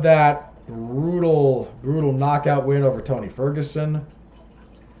off of that brutal knockout win over Tony Ferguson.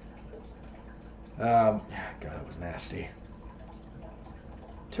 God, that was nasty.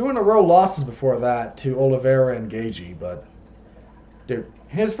 2 in a row losses before that to Oliveira and Gaethje, but dude,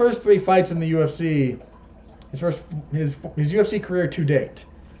 his first 3 fights in the UFC, his UFC career to date.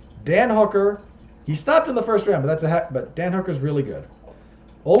 Dan Hooker, he stopped in the first round, but Dan Hooker's really good.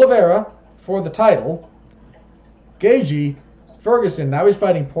 Oliveira for the title. Gaethje, Ferguson, now he's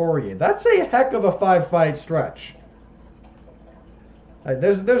fighting Poirier. That's a heck of a 5-fight stretch.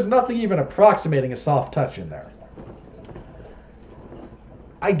 There's nothing even approximating a soft touch in there.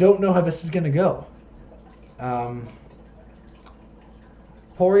 I don't know how this is going to go.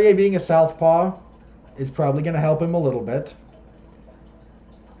 Poirier being a southpaw is probably going to help him a little bit.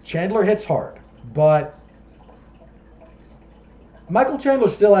 Chandler hits hard, but Michael Chandler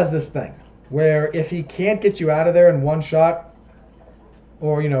still has this thing where if he can't get you out of there in one shot,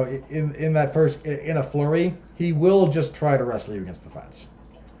 or in a flurry, he will just try to wrestle you against the fence.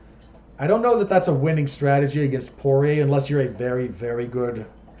 I don't know that that's a winning strategy against Poirier unless you're a very, very good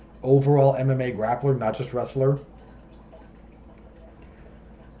overall MMA grappler, not just wrestler.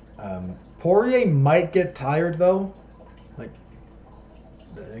 Poirier might get tired though.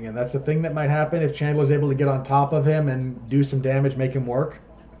 Again, that's the thing that might happen if Chandler's able to get on top of him and do some damage, make him work.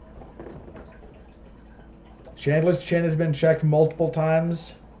 Chandler's chin has been checked multiple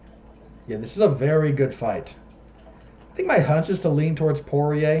times. Yeah, this is a very good fight. I think my hunch is to lean towards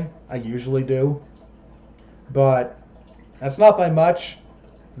Poirier. I usually do. But that's not by much.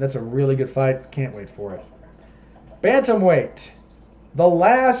 That's a really good fight. Can't wait for it. Bantamweight. The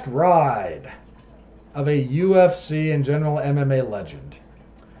last ride of a UFC and general MMA legend.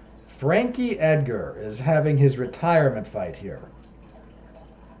 Frankie Edgar is having his retirement fight here.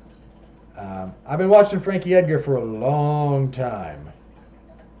 I've been watching Frankie Edgar for a long time.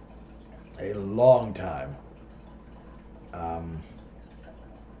 A long time.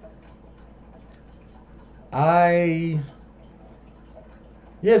 You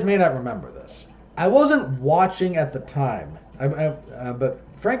guys may not remember this. I wasn't watching at the time, but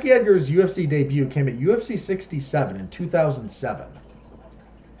Frankie Edgar's UFC debut came at UFC 67 in 2007.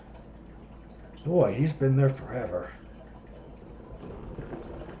 Boy, he's been there forever.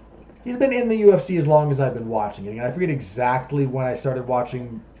 He's been in the UFC as long as I've been watching it. And I forget exactly when I started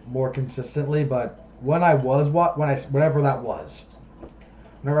watching more consistently, but when I was whenever that was,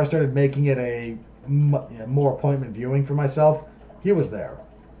 whenever I started making it a more appointment viewing for myself, he was there.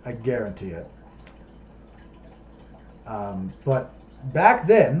 I guarantee it. But back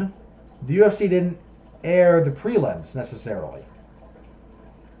then, the UFC didn't air the prelims necessarily.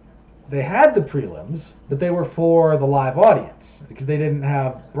 They had the prelims, but they were for the live audience because they didn't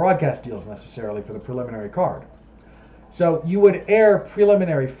have broadcast deals necessarily for the preliminary card. So you would air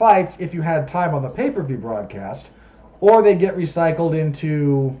preliminary fights if you had time on the pay-per-view broadcast, or they'd get recycled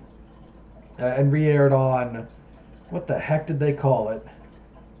into and re-aired on, what the heck did they call it?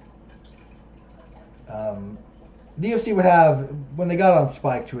 The UFC would have, when they got on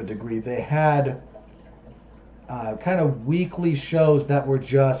Spike to a degree, they had kind of weekly shows that were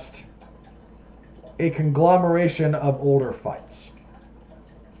just a conglomeration of older fights.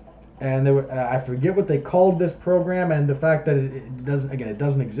 And they were, I forget what they called this program, and the fact that it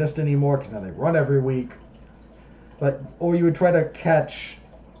doesn't exist anymore because now they run every week. But or you would try to catch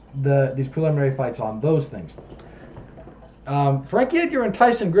these preliminary fights on those things. Frankie Edgar and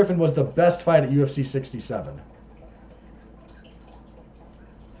Tyson Griffin was the best fight at UFC 67.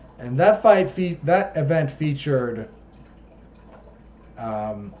 And that event featured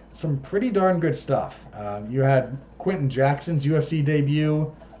some pretty darn good stuff. You had Quentin Jackson's UFC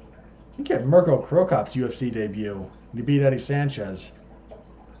debut. I think you had Mirko Krokop's UFC debut. He beat Eddie Sanchez.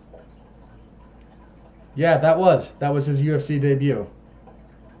 Yeah, that was his UFC debut.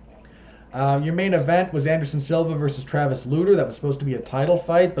 Your main event was Anderson Silva versus Travis Lutter. That was supposed to be a title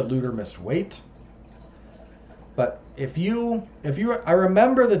fight, but Lutter missed weight. But I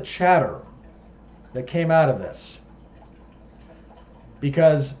remember the chatter that came out of this,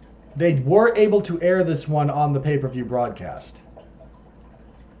 because they were able to air this one on the pay-per-view broadcast.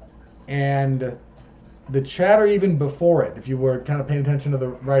 And the chatter even before it, if you were kind of paying attention to the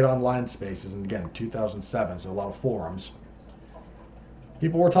right online spaces, and again, 2007, so a lot of forums,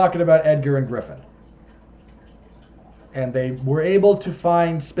 people were talking about Edgar and Griffin. And they were able to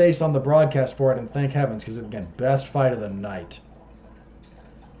find space on the broadcast for it, and thank heavens, because again, best fight of the night.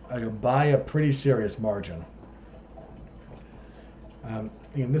 By a pretty serious margin.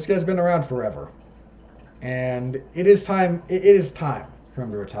 This guy's been around forever, and it is time. It is time for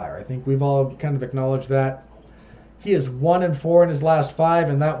him to retire. I think we've all kind of acknowledged that. He is 1-4 in his last 5,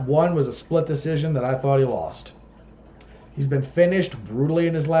 and that one was a split decision that I thought he lost. He's been finished brutally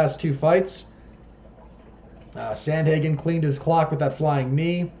in his last 2 fights. Sandhagen cleaned his clock with that flying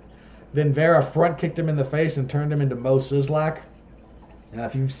knee. Then Vera front kicked him in the face and turned him into Mo Sislak.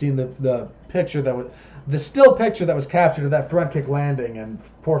 If you've seen the picture that was the still picture that was captured of that front kick landing and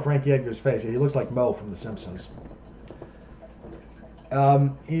poor Frankie Edgar's face, he looks like Mo from The Simpsons.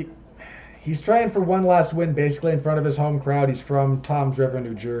 He's trying for one last win basically in front of his home crowd. He's from Toms River,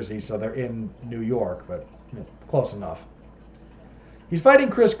 New Jersey, so they're in New York, but close enough. He's fighting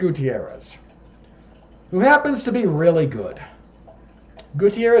Chris Gutierrez, who happens to be really good.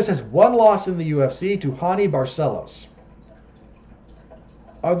 Gutierrez has 1 loss in the UFC to Hani Barcelos.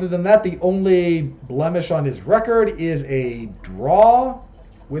 Other than that, the only blemish on his record is a draw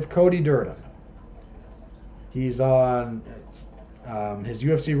with Cody Durden. He's on his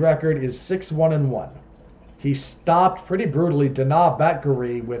UFC record is 6-1-1. He stopped pretty brutally Dana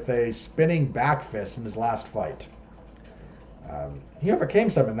Batgari with a spinning back fist in his last fight. He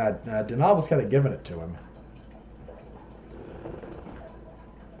overcame some in that. Dana was kind of giving it to him.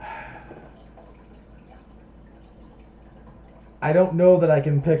 I don't know that I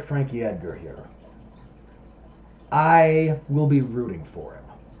can pick Frankie Edgar here. I will be rooting for him,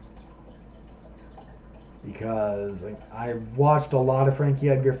 because I've watched a lot of Frankie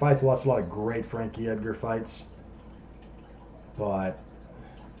Edgar fights. I watched a lot of great Frankie Edgar fights. But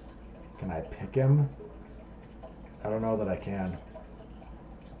can I pick him? I don't know that I can.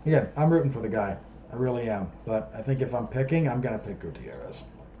 Again, I'm rooting for the guy. I really am. But I think if I'm picking, I'm going to pick Gutierrez.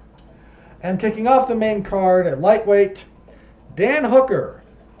 And kicking off the main card at lightweight, Dan Hooker,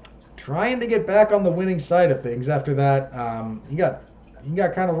 trying to get back on the winning side of things after that. He got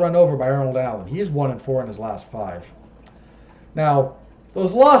kind of run over by Arnold Allen. He's 1-4 in his last 5. Now,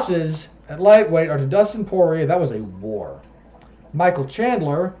 those losses at lightweight are to Dustin Poirier. That was a war. Michael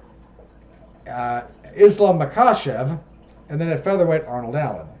Chandler, Islam Makhachev, And then at featherweight, Arnold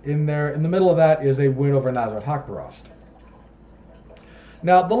Allen. In the middle of that is a win over Nasrat Haqparast.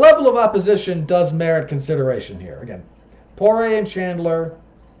 Now, the level of opposition does merit consideration here. Again, Poirier and Chandler.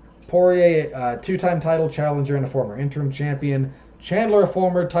 Poirier, a two-time title challenger and a former interim champion. Chandler, a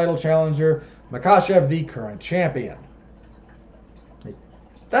former title challenger. Makhachev, the current champion.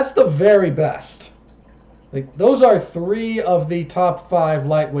 That's the very best. Those are 3 of the top 5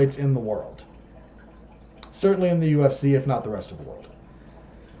 lightweights in the world. Certainly in the UFC, if not the rest of the world.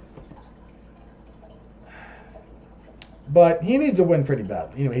 But he needs a win pretty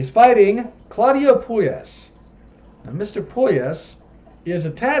badly. Anyway, he's fighting Claudio Puelles. Now, Mr. Puelles is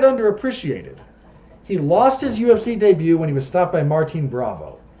a tad underappreciated. He lost his UFC debut when he was stopped by Martin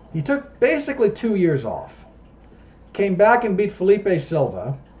Bravo. He took basically 2 years off. Came back and beat Felipe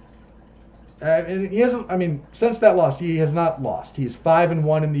Silva. And he hasn't, since that loss, he has not lost. He's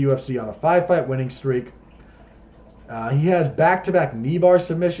 5-1 in the UFC on a 5-fight winning streak. He has back-to-back knee bar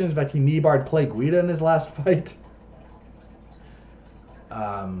submissions. In fact, he knee barred Clay Guida in his last fight.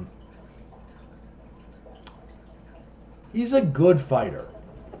 He's a good fighter.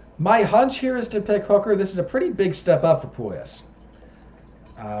 My hunch here is to pick Hooker. This is a pretty big step up for Puelles.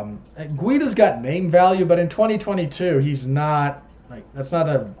 Guida's got name value, but in 2022, he's not, that's not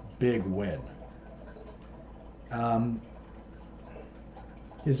a big win.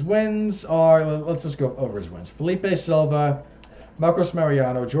 His wins are, let's just go over his wins. Felipe Silva, Marcos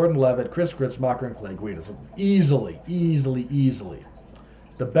Mariano, Jordan Levitt, Chris Gritzmacher, and Clay Guida. So easily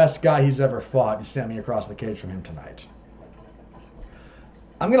the best guy he's ever fought is standing across the cage from him tonight.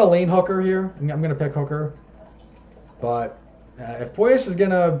 I'm going to lean Hooker here. I'm going to pick Hooker. But if Puelles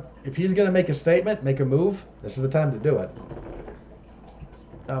is if he's going to make a statement, make a move, this is the time to do it.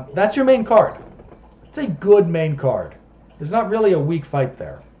 That's your main card. It's a good main card. There's not really a weak fight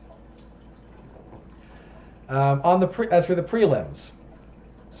there. As for the prelims,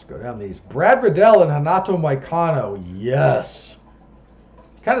 let's go down these. Brad Riddell and Renato Moicano. Yes.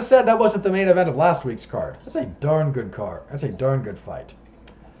 Kind of sad that wasn't the main event of last week's card. That's a darn good card. That's a darn good fight.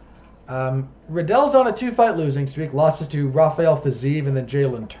 Riddell's on a 2-fight losing streak. Lost to Rafael Fiziev and then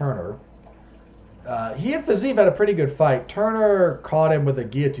Jalen Turner. He and Fiziev had a pretty good fight. Turner caught him with a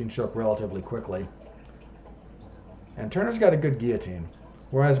guillotine choke relatively quickly. And Turner's got a good guillotine.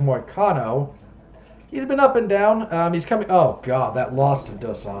 Whereas Moicano, he's been up and down. He's coming... Oh, God, that loss to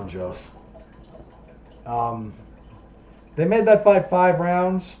Dos Anjos. They made that fight 5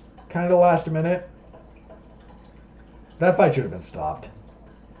 rounds. Kind of last minute. That fight should have been stopped.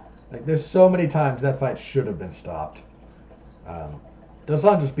 There's so many times that fight should have been stopped. Dos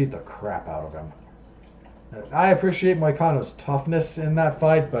Anjos beat the crap out of him. I appreciate Moicano's toughness in that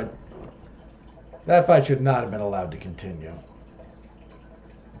fight, but that fight should not have been allowed to continue.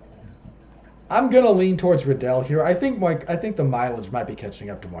 I'm going to lean towards Riddell here. I think the mileage might be catching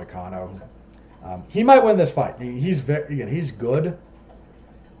up to Moicano. He might win this fight. He's good,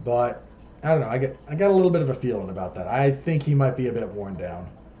 but I don't know. I got a little bit of a feeling about that. I think he might be a bit worn down.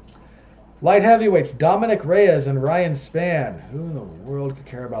 Light heavyweights, Dominic Reyes and Ryan Spann. Who in the world could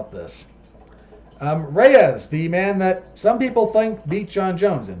care about this? Reyes, the man that some people think beat John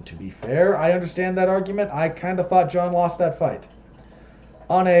Jones. And to be fair, I understand that argument. I kind of thought John lost that fight.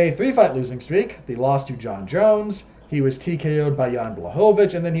 On a 3-fight losing streak, the loss to John Jones, he was TKO'd by Jan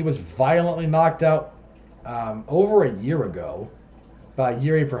Blachowicz, and then he was violently knocked out over a year ago by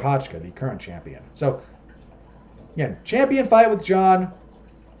Yuri Prochazka, the current champion. So, again, champion fight with John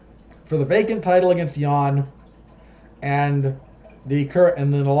for the vacant title against Jan, and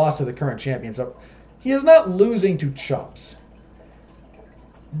then the loss to the current champion. So he is not losing to chumps.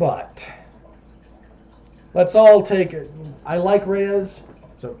 But let's all take it. I like Reyes,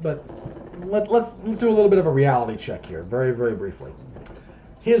 but let's do a little bit of a reality check here, very, very briefly.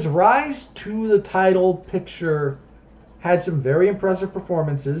 His rise to the title picture had some very impressive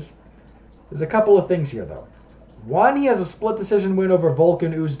performances. There's a couple of things here, though. One, he has a split decision win over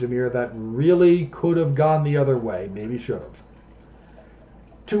Volkan Oezdemir that really could have gone the other way, maybe should have.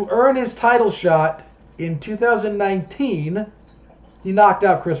 To earn his title shot in 2019, he knocked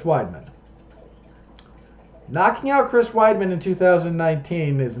out Chris Weidman. Knocking out Chris Weidman in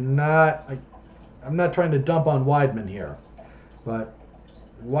 2019 is not... I'm not trying to dump on Weidman here, but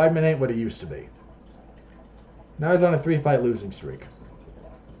Weidman ain't what he used to be. Now he's on a 3-fight losing streak.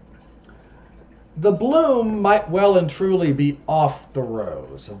 The bloom might well and truly be off the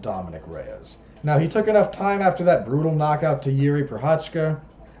rose of Dominic Reyes. Now, he took enough time after that brutal knockout to Yuri Prochazka,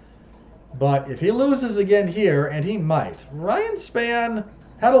 but if he loses again here, and he might, Ryan Spann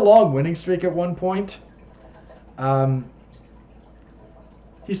had a long winning streak at one point.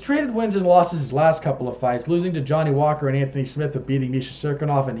 He's traded wins and losses his last couple of fights, losing to Johnny Walker and Anthony Smith, but beating Misha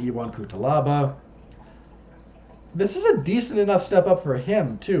Cirkunov and Iwan Kutalaba. This is a decent enough step up for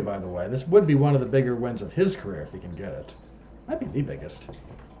him, too, by the way. This would be one of the bigger wins of his career if he can get it. Might be the biggest.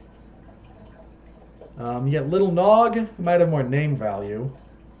 You get Little Nog, who might have more name value.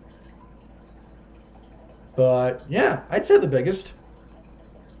 But, yeah, I'd say the biggest.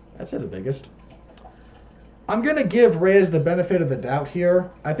 I'm going to give Reyes the benefit of the doubt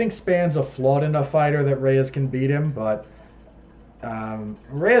here. I think Span's a flawed enough fighter that Reyes can beat him, but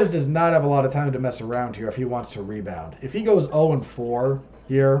Reyes does not have a lot of time to mess around here if he wants to rebound. If he goes 0-4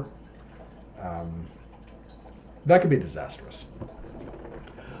 here, that could be disastrous.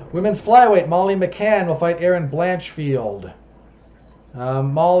 Women's flyweight, Molly McCann will fight Erin Blanchfield.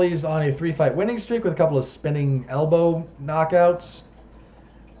 Molly's on a 3-fight winning streak with a couple of spinning elbow knockouts.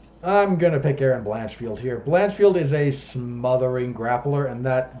 I'm going to pick Erin Blanchfield here. Blanchfield is a smothering grappler, and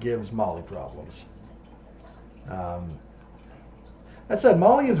that gives Molly problems. That said,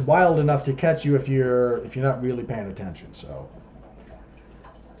 Molly is wild enough to catch you if you're not really paying attention. So,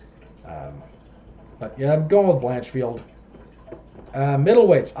 but yeah, I'm going with Blanchfield.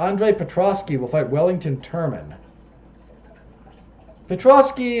 Middleweights, Andre Petrosky will fight Wellington Turman.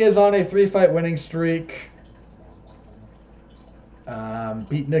 Petrosky is on a 3-fight winning streak.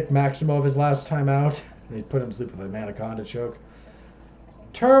 Beat Nick Maximov his last time out. They put him to sleep with an anaconda choke.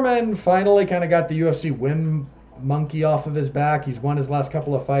 Turman finally kind of got the UFC win monkey off of his back. He's won his last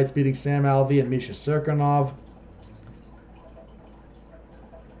couple of fights, beating Sam Alvey and Misha Cirkunov.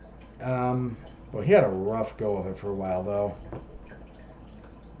 Well, he had a rough go of it for a while, though.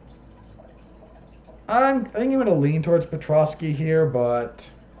 I think I'm going to lean towards Petrosky here, but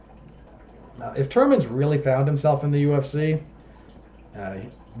if Turman's really found himself in the UFC,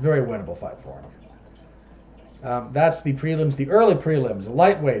 very winnable fight for him. That's the prelims, the early prelims.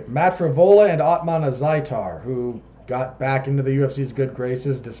 Lightweight, Matt Frivola and Otman Azaitar, who got back into the UFC's good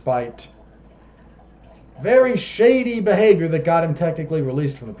graces despite very shady behavior that got him technically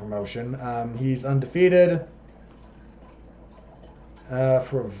released from the promotion. He's undefeated.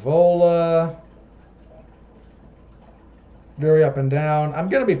 Frivola, very up and down. I'm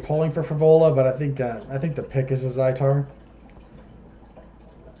going to be pulling for Frivola, but I think the pick is Azaitar.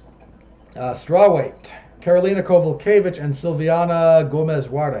 Strawweight, Karolina Kowalkiewicz and Silviana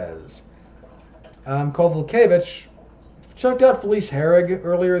Gomez-Juarez. Kowalkiewicz choked out Felice Herrig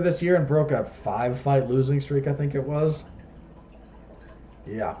earlier this year and broke a 5-fight losing streak, I think it was.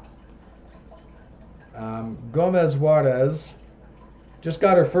 Yeah. Gomez-Juarez just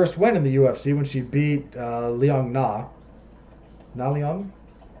got her first win in the UFC when she beat Liang Na. Na Liang?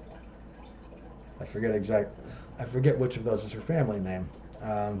 I forget which of those is her family name.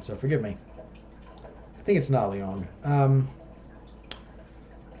 So forgive me. I think it's Na Liang.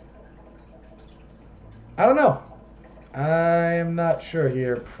 I don't know. I'm not sure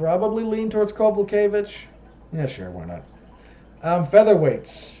here. Probably lean towards Kowalkiewicz. Yeah, sure, why not?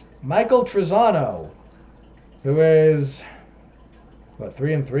 Featherweights. Michael Trizano, who is,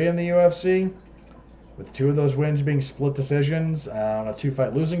 3-3 in the UFC, with 2 of those wins being split decisions on a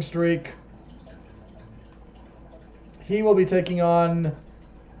 2-fight losing streak. He will be taking on,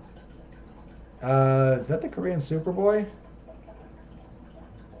 is that the Korean Superboy?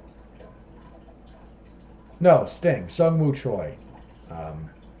 No, Sting, Sung-Woo Choi.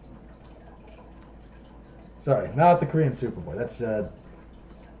 Sorry, not the Korean Superboy. That's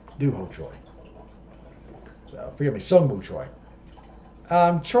Doo-Ho Choi. So, forgive me, Sung-Woo Choi.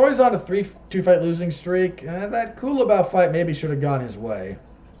 Choi's on a 2-fight losing streak. That Kulabau fight maybe should have gone his way.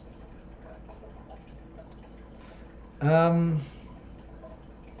 I'm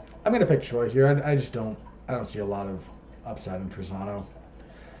going to pick Choi here. I don't see a lot of upside in Trizano.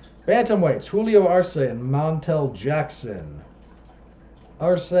 Bantamweights, Julio Arce and Montel Jackson.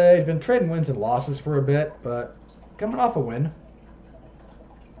 Arce has been trading wins and losses for a bit, but coming off a win.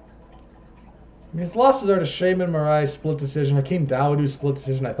 His losses are to Shaman Marai split decision, Hakeem Dawodu split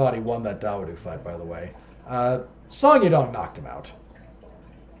decision. I thought he won that Dawodu fight, by the way. Song Yadong knocked him out.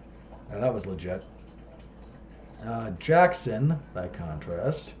 That was legit. Jackson, by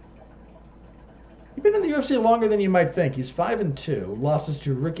contrast, he's been in the UFC longer than you might think. He's 5-2, losses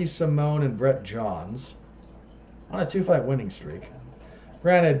to Ricky Simone and Brett Johns on a 2-fight winning streak.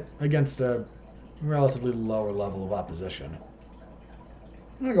 Granted, against a relatively lower level of opposition.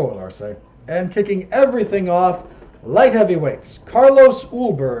 I'm going to go with Arce. And kicking everything off, light heavyweights, Carlos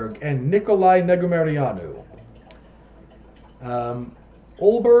Ulberg and Nikolai Negumereanu.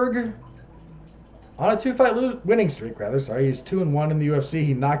 Ulberg on a 2-fight winning streak, rather. Sorry, he's 2-1 in the UFC.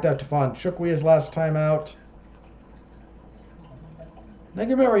 He knocked out Tafon Chukwi his last time out.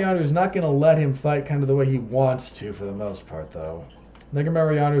 Negumereanu is not going to let him fight kind of the way he wants to for the most part, though.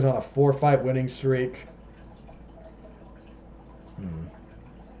 Negumereanu is on a 4-fight winning streak.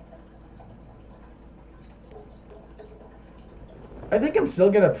 I think I'm still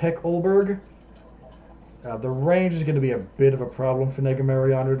going to pick Olberg. The range is going to be a bit of a problem for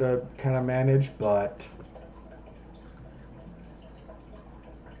Negumereanu to kind of manage, but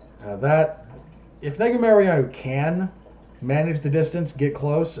if Negumereanu can manage the distance, get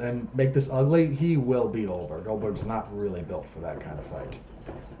close, and make this ugly, he will beat Olberg. Olberg's not really built for that kind of fight.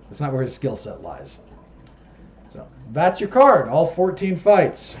 That's not where his skill set lies. So that's your card. All 14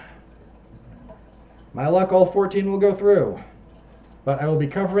 fights. My luck, all 14 will go through. But I will be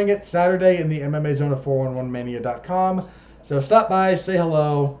covering it Saturday in the MMA Zone of 411mania.com. So stop by, say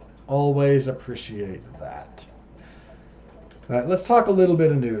hello. Always appreciate that. All right, let's talk a little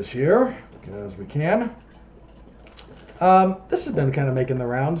bit of news here, because we can. This has been kind of making the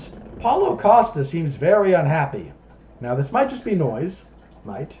rounds. Paulo Costa seems very unhappy. Now, this might just be noise.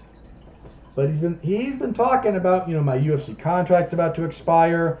 Might. But he's been talking about, my UFC contract's about to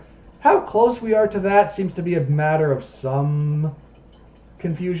expire. How close we are to that seems to be a matter of some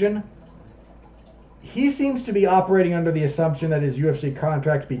confusion. He seems to be operating under the assumption that his UFC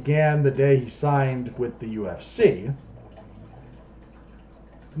contract began the day he signed with the UFC.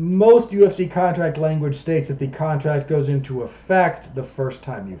 Most UFC contract language states that the contract goes into effect the first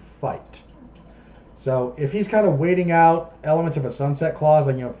time you fight. So if he's kind of waiting out elements of a sunset clause,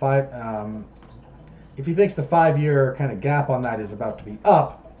 like if he thinks the 5-year kind of gap on that is about to be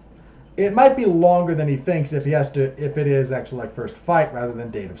up, it might be longer than he thinks if it is actually like first fight rather than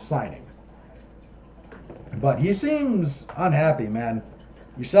date of signing. But he seems unhappy, man.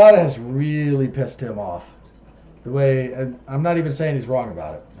 USADA has really pissed him off. The way, and I'm not even saying he's wrong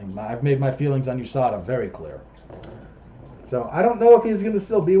about it. I've made my feelings on USADA very clear. So I don't know if he's going to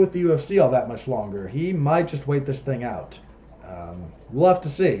still be with the UFC all that much longer. He might just wait this thing out. We'll have to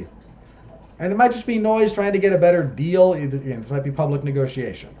see. And it might just be noise trying to get a better deal. This might be public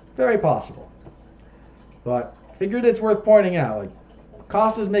negotiation. Very possible. But figured it's worth pointing out. Like,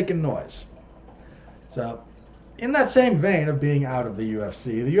 Costa's making noise. So, in that same vein of being out of the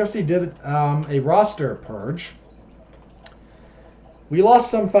UFC did a roster purge. We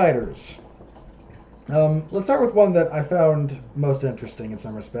lost some fighters. Let's start with one that I found most interesting in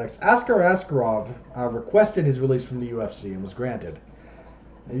some respects. Askar Askarov requested his release from the UFC and was granted.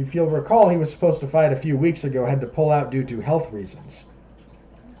 If you'll recall, he was supposed to fight a few weeks ago, had to pull out due to health reasons.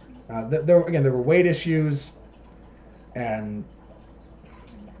 There were weight issues, and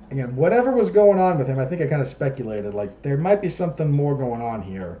again, whatever was going on with him, I think I kind of speculated, like, there might be something more going on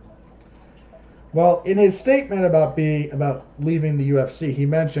here. Well, in his statement about leaving the UFC, he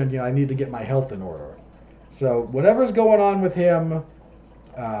mentioned, I need to get my health in order. So whatever's going on with him,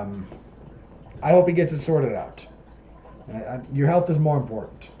 I hope he gets it sorted out. Your health is more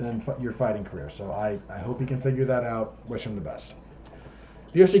important than your fighting career, so I hope he can figure that out. Wish him the best.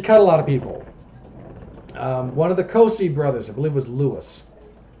 The UFC cut a lot of people. One of the Kosi brothers, I believe, was Lewis.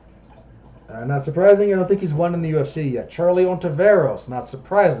 Not surprising, I don't think he's won in the UFC yet. Charlie Ontiveros, not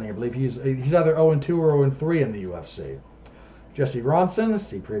surprising. I believe he's either 0-2 or 0-3 in the UFC. Jesse Ronson,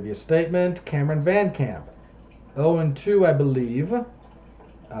 see previous statement. Cameron Van Camp, 0-2, I believe.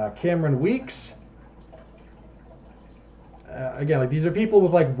 Cameron Weeks. Again, like, these are people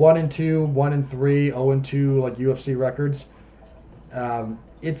with like 1-2, 1-3, 0-2, like UFC records.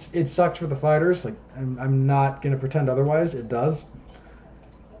 It sucks for the fighters. Like, I'm not gonna pretend otherwise. It does.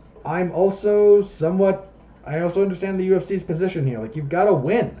 I also understand the UFC's position here. Like, you've got to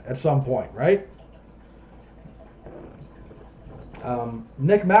win at some point, right?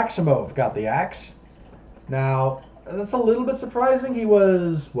 Nick Maximov got the axe. Now, that's a little bit surprising. He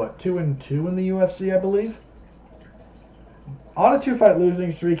was, 2-2 in the UFC, I believe? On a 2-fight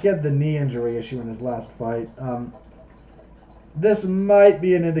losing streak. He had the knee injury issue in his last fight. This might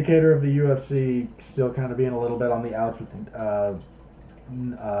be an indicator of the UFC still kind of being a little bit on the outs with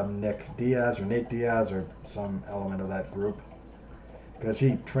Nick Diaz or Nate Diaz or some element of that group, because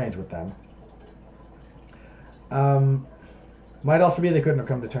he trains with them. Might also be they couldn't have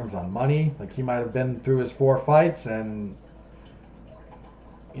come to terms on money. Like, he might have been through his 4 fights and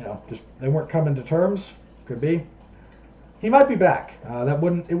just they weren't coming to terms. Could be. He might be back. It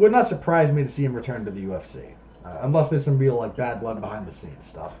would not surprise me to see him return to the UFC, unless there's some real bad blood behind the scenes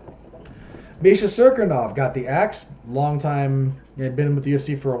stuff. Misha Serkinov got the axe. Long time, had been with the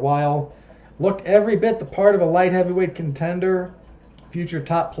UFC for a while. Looked every bit the part of a light heavyweight contender, future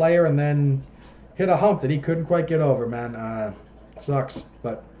top player, and then hit a hump that he couldn't quite get over, man. Sucks,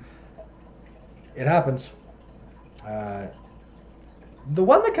 but it happens. The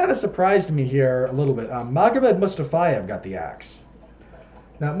one that kind of surprised me here a little bit, Magomed Mustafayev got the axe.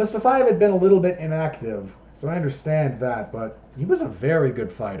 Now, Mustafayev had been a little bit inactive, so I understand that, but he was a very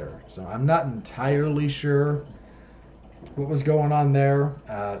good fighter. So I'm not entirely sure what was going on there.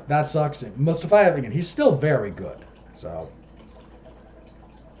 That sucks. Mustafayev, again, he's still very good. So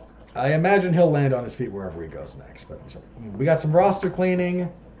I imagine he'll land on his feet wherever he goes next. But so, we got some roster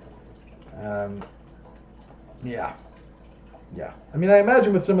cleaning. Yeah. I mean, I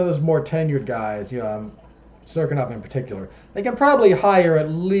imagine with some of those more tenured guys, Serkinov in particular, they can probably hire at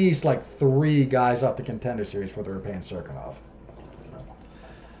least like 3 guys off the Contender Series for the repaying Serkinov. So.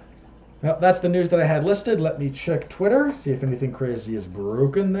 Well, that's the news that I had listed. Let me check Twitter, see if anything crazy is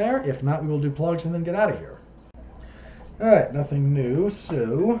broken there. If not, we will do plugs and then get out of here. All right, nothing new,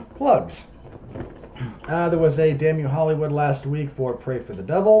 so plugs. There was a Damn You Hollywood last week for Pray for the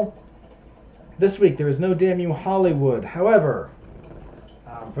Devil. This week, there is no Damn You Hollywood. However,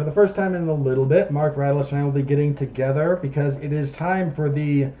 for the first time in a little bit, Mark Radlish and I will be getting together because it is time for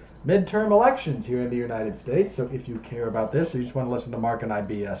the midterm elections here in the United States. So if you care about this or you just want to listen to Mark and I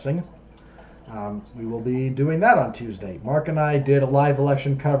BSing, we will be doing that on Tuesday. Mark and I did a live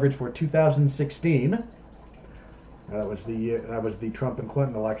election coverage for 2016. That was the Trump and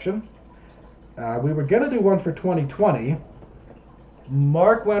Clinton election. We were going to do one for 2020.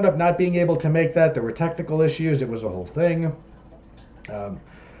 Mark wound up not being able to make that. There were technical issues. It was a whole thing.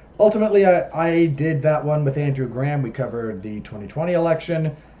 Ultimately, I did that one with Andrew Graham. We covered the 2020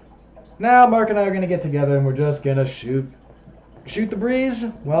 election. Now, Mark and I are going to get together and we're just going to shoot the breeze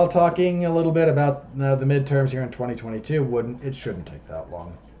while talking a little bit about the midterms here in 2022. It shouldn't take that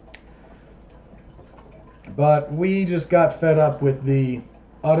long. But we just got fed up with the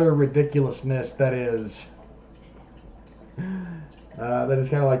utter ridiculousness that is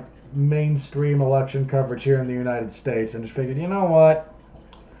kind of like mainstream election coverage here in the United States, and just figured, you know what?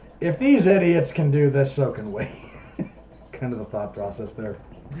 If these idiots can do this, so can we. Kind of the thought process there.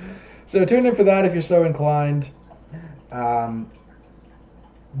 So tune in for that if you're so inclined.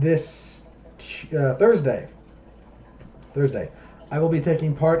 This Thursday, I will be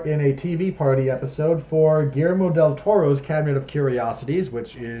taking part in a TV party episode for Guillermo del Toro's Cabinet of Curiosities,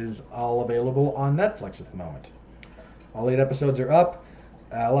 which is all available on Netflix at the moment. All 8 episodes are up.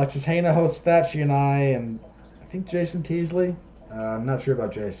 Alexis Haina hosts that. She and I, and I think Jason Teasley. I'm not sure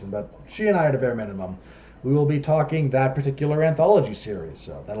about Jason, but she and I at a bare minimum. We will be talking that particular anthology series,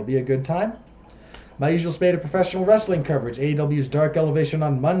 so that'll be a good time. My usual spate of professional wrestling coverage. AEW's Dark Elevation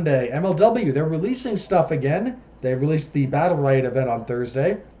on Monday. MLW, they're releasing stuff again. They released the Battle Riot event on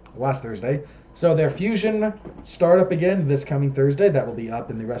last Thursday. So their Fusion startup again this coming Thursday. That will be up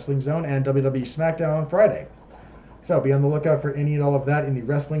in the Wrestling Zone, and WWE SmackDown on Friday. So be on the lookout for any and all of that in the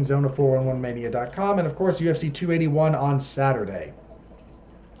Wrestling Zone of 411mania.com, and of course UFC 281 on Saturday.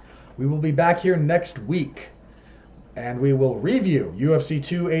 We will be back here next week, and we will review UFC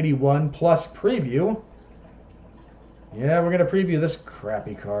 281 plus preview. Yeah, we're going to preview this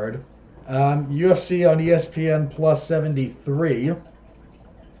crappy card. UFC on ESPN plus 73. Yeah,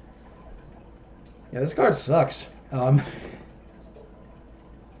 this card sucks.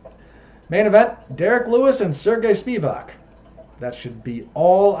 Main event, Derek Lewis and Sergey Spivak. That should be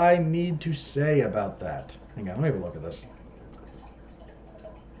all I need to say about that. Hang on, let me have a look at this.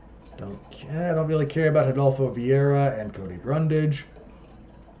 I don't really care about Adolfo Vieira and Cody Brundage.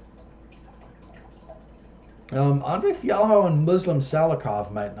 Andre Fialho and Muslim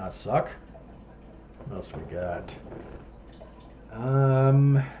Salikov might not suck. What else we got?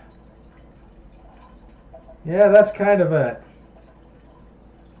 Yeah, that's kind of it.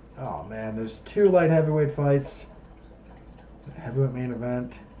 Oh man, there's 2 light heavyweight fights. Heavyweight main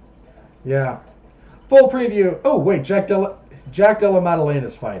event. Yeah. Full preview. Oh wait, Jack Della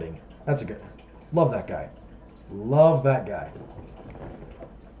Maddalena's fighting. That's a good. Love that guy. Love that guy.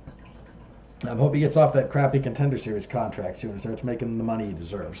 I hope he gets off that crappy Contender Series contract soon and starts making the money he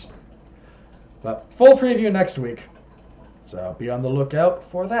deserves. But full preview next week. So be on the lookout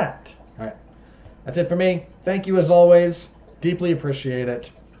for that. All right. That's it for me. Thank you as always. Deeply appreciate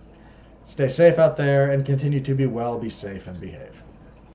it. Stay safe out there and continue to be well, be safe, and behave.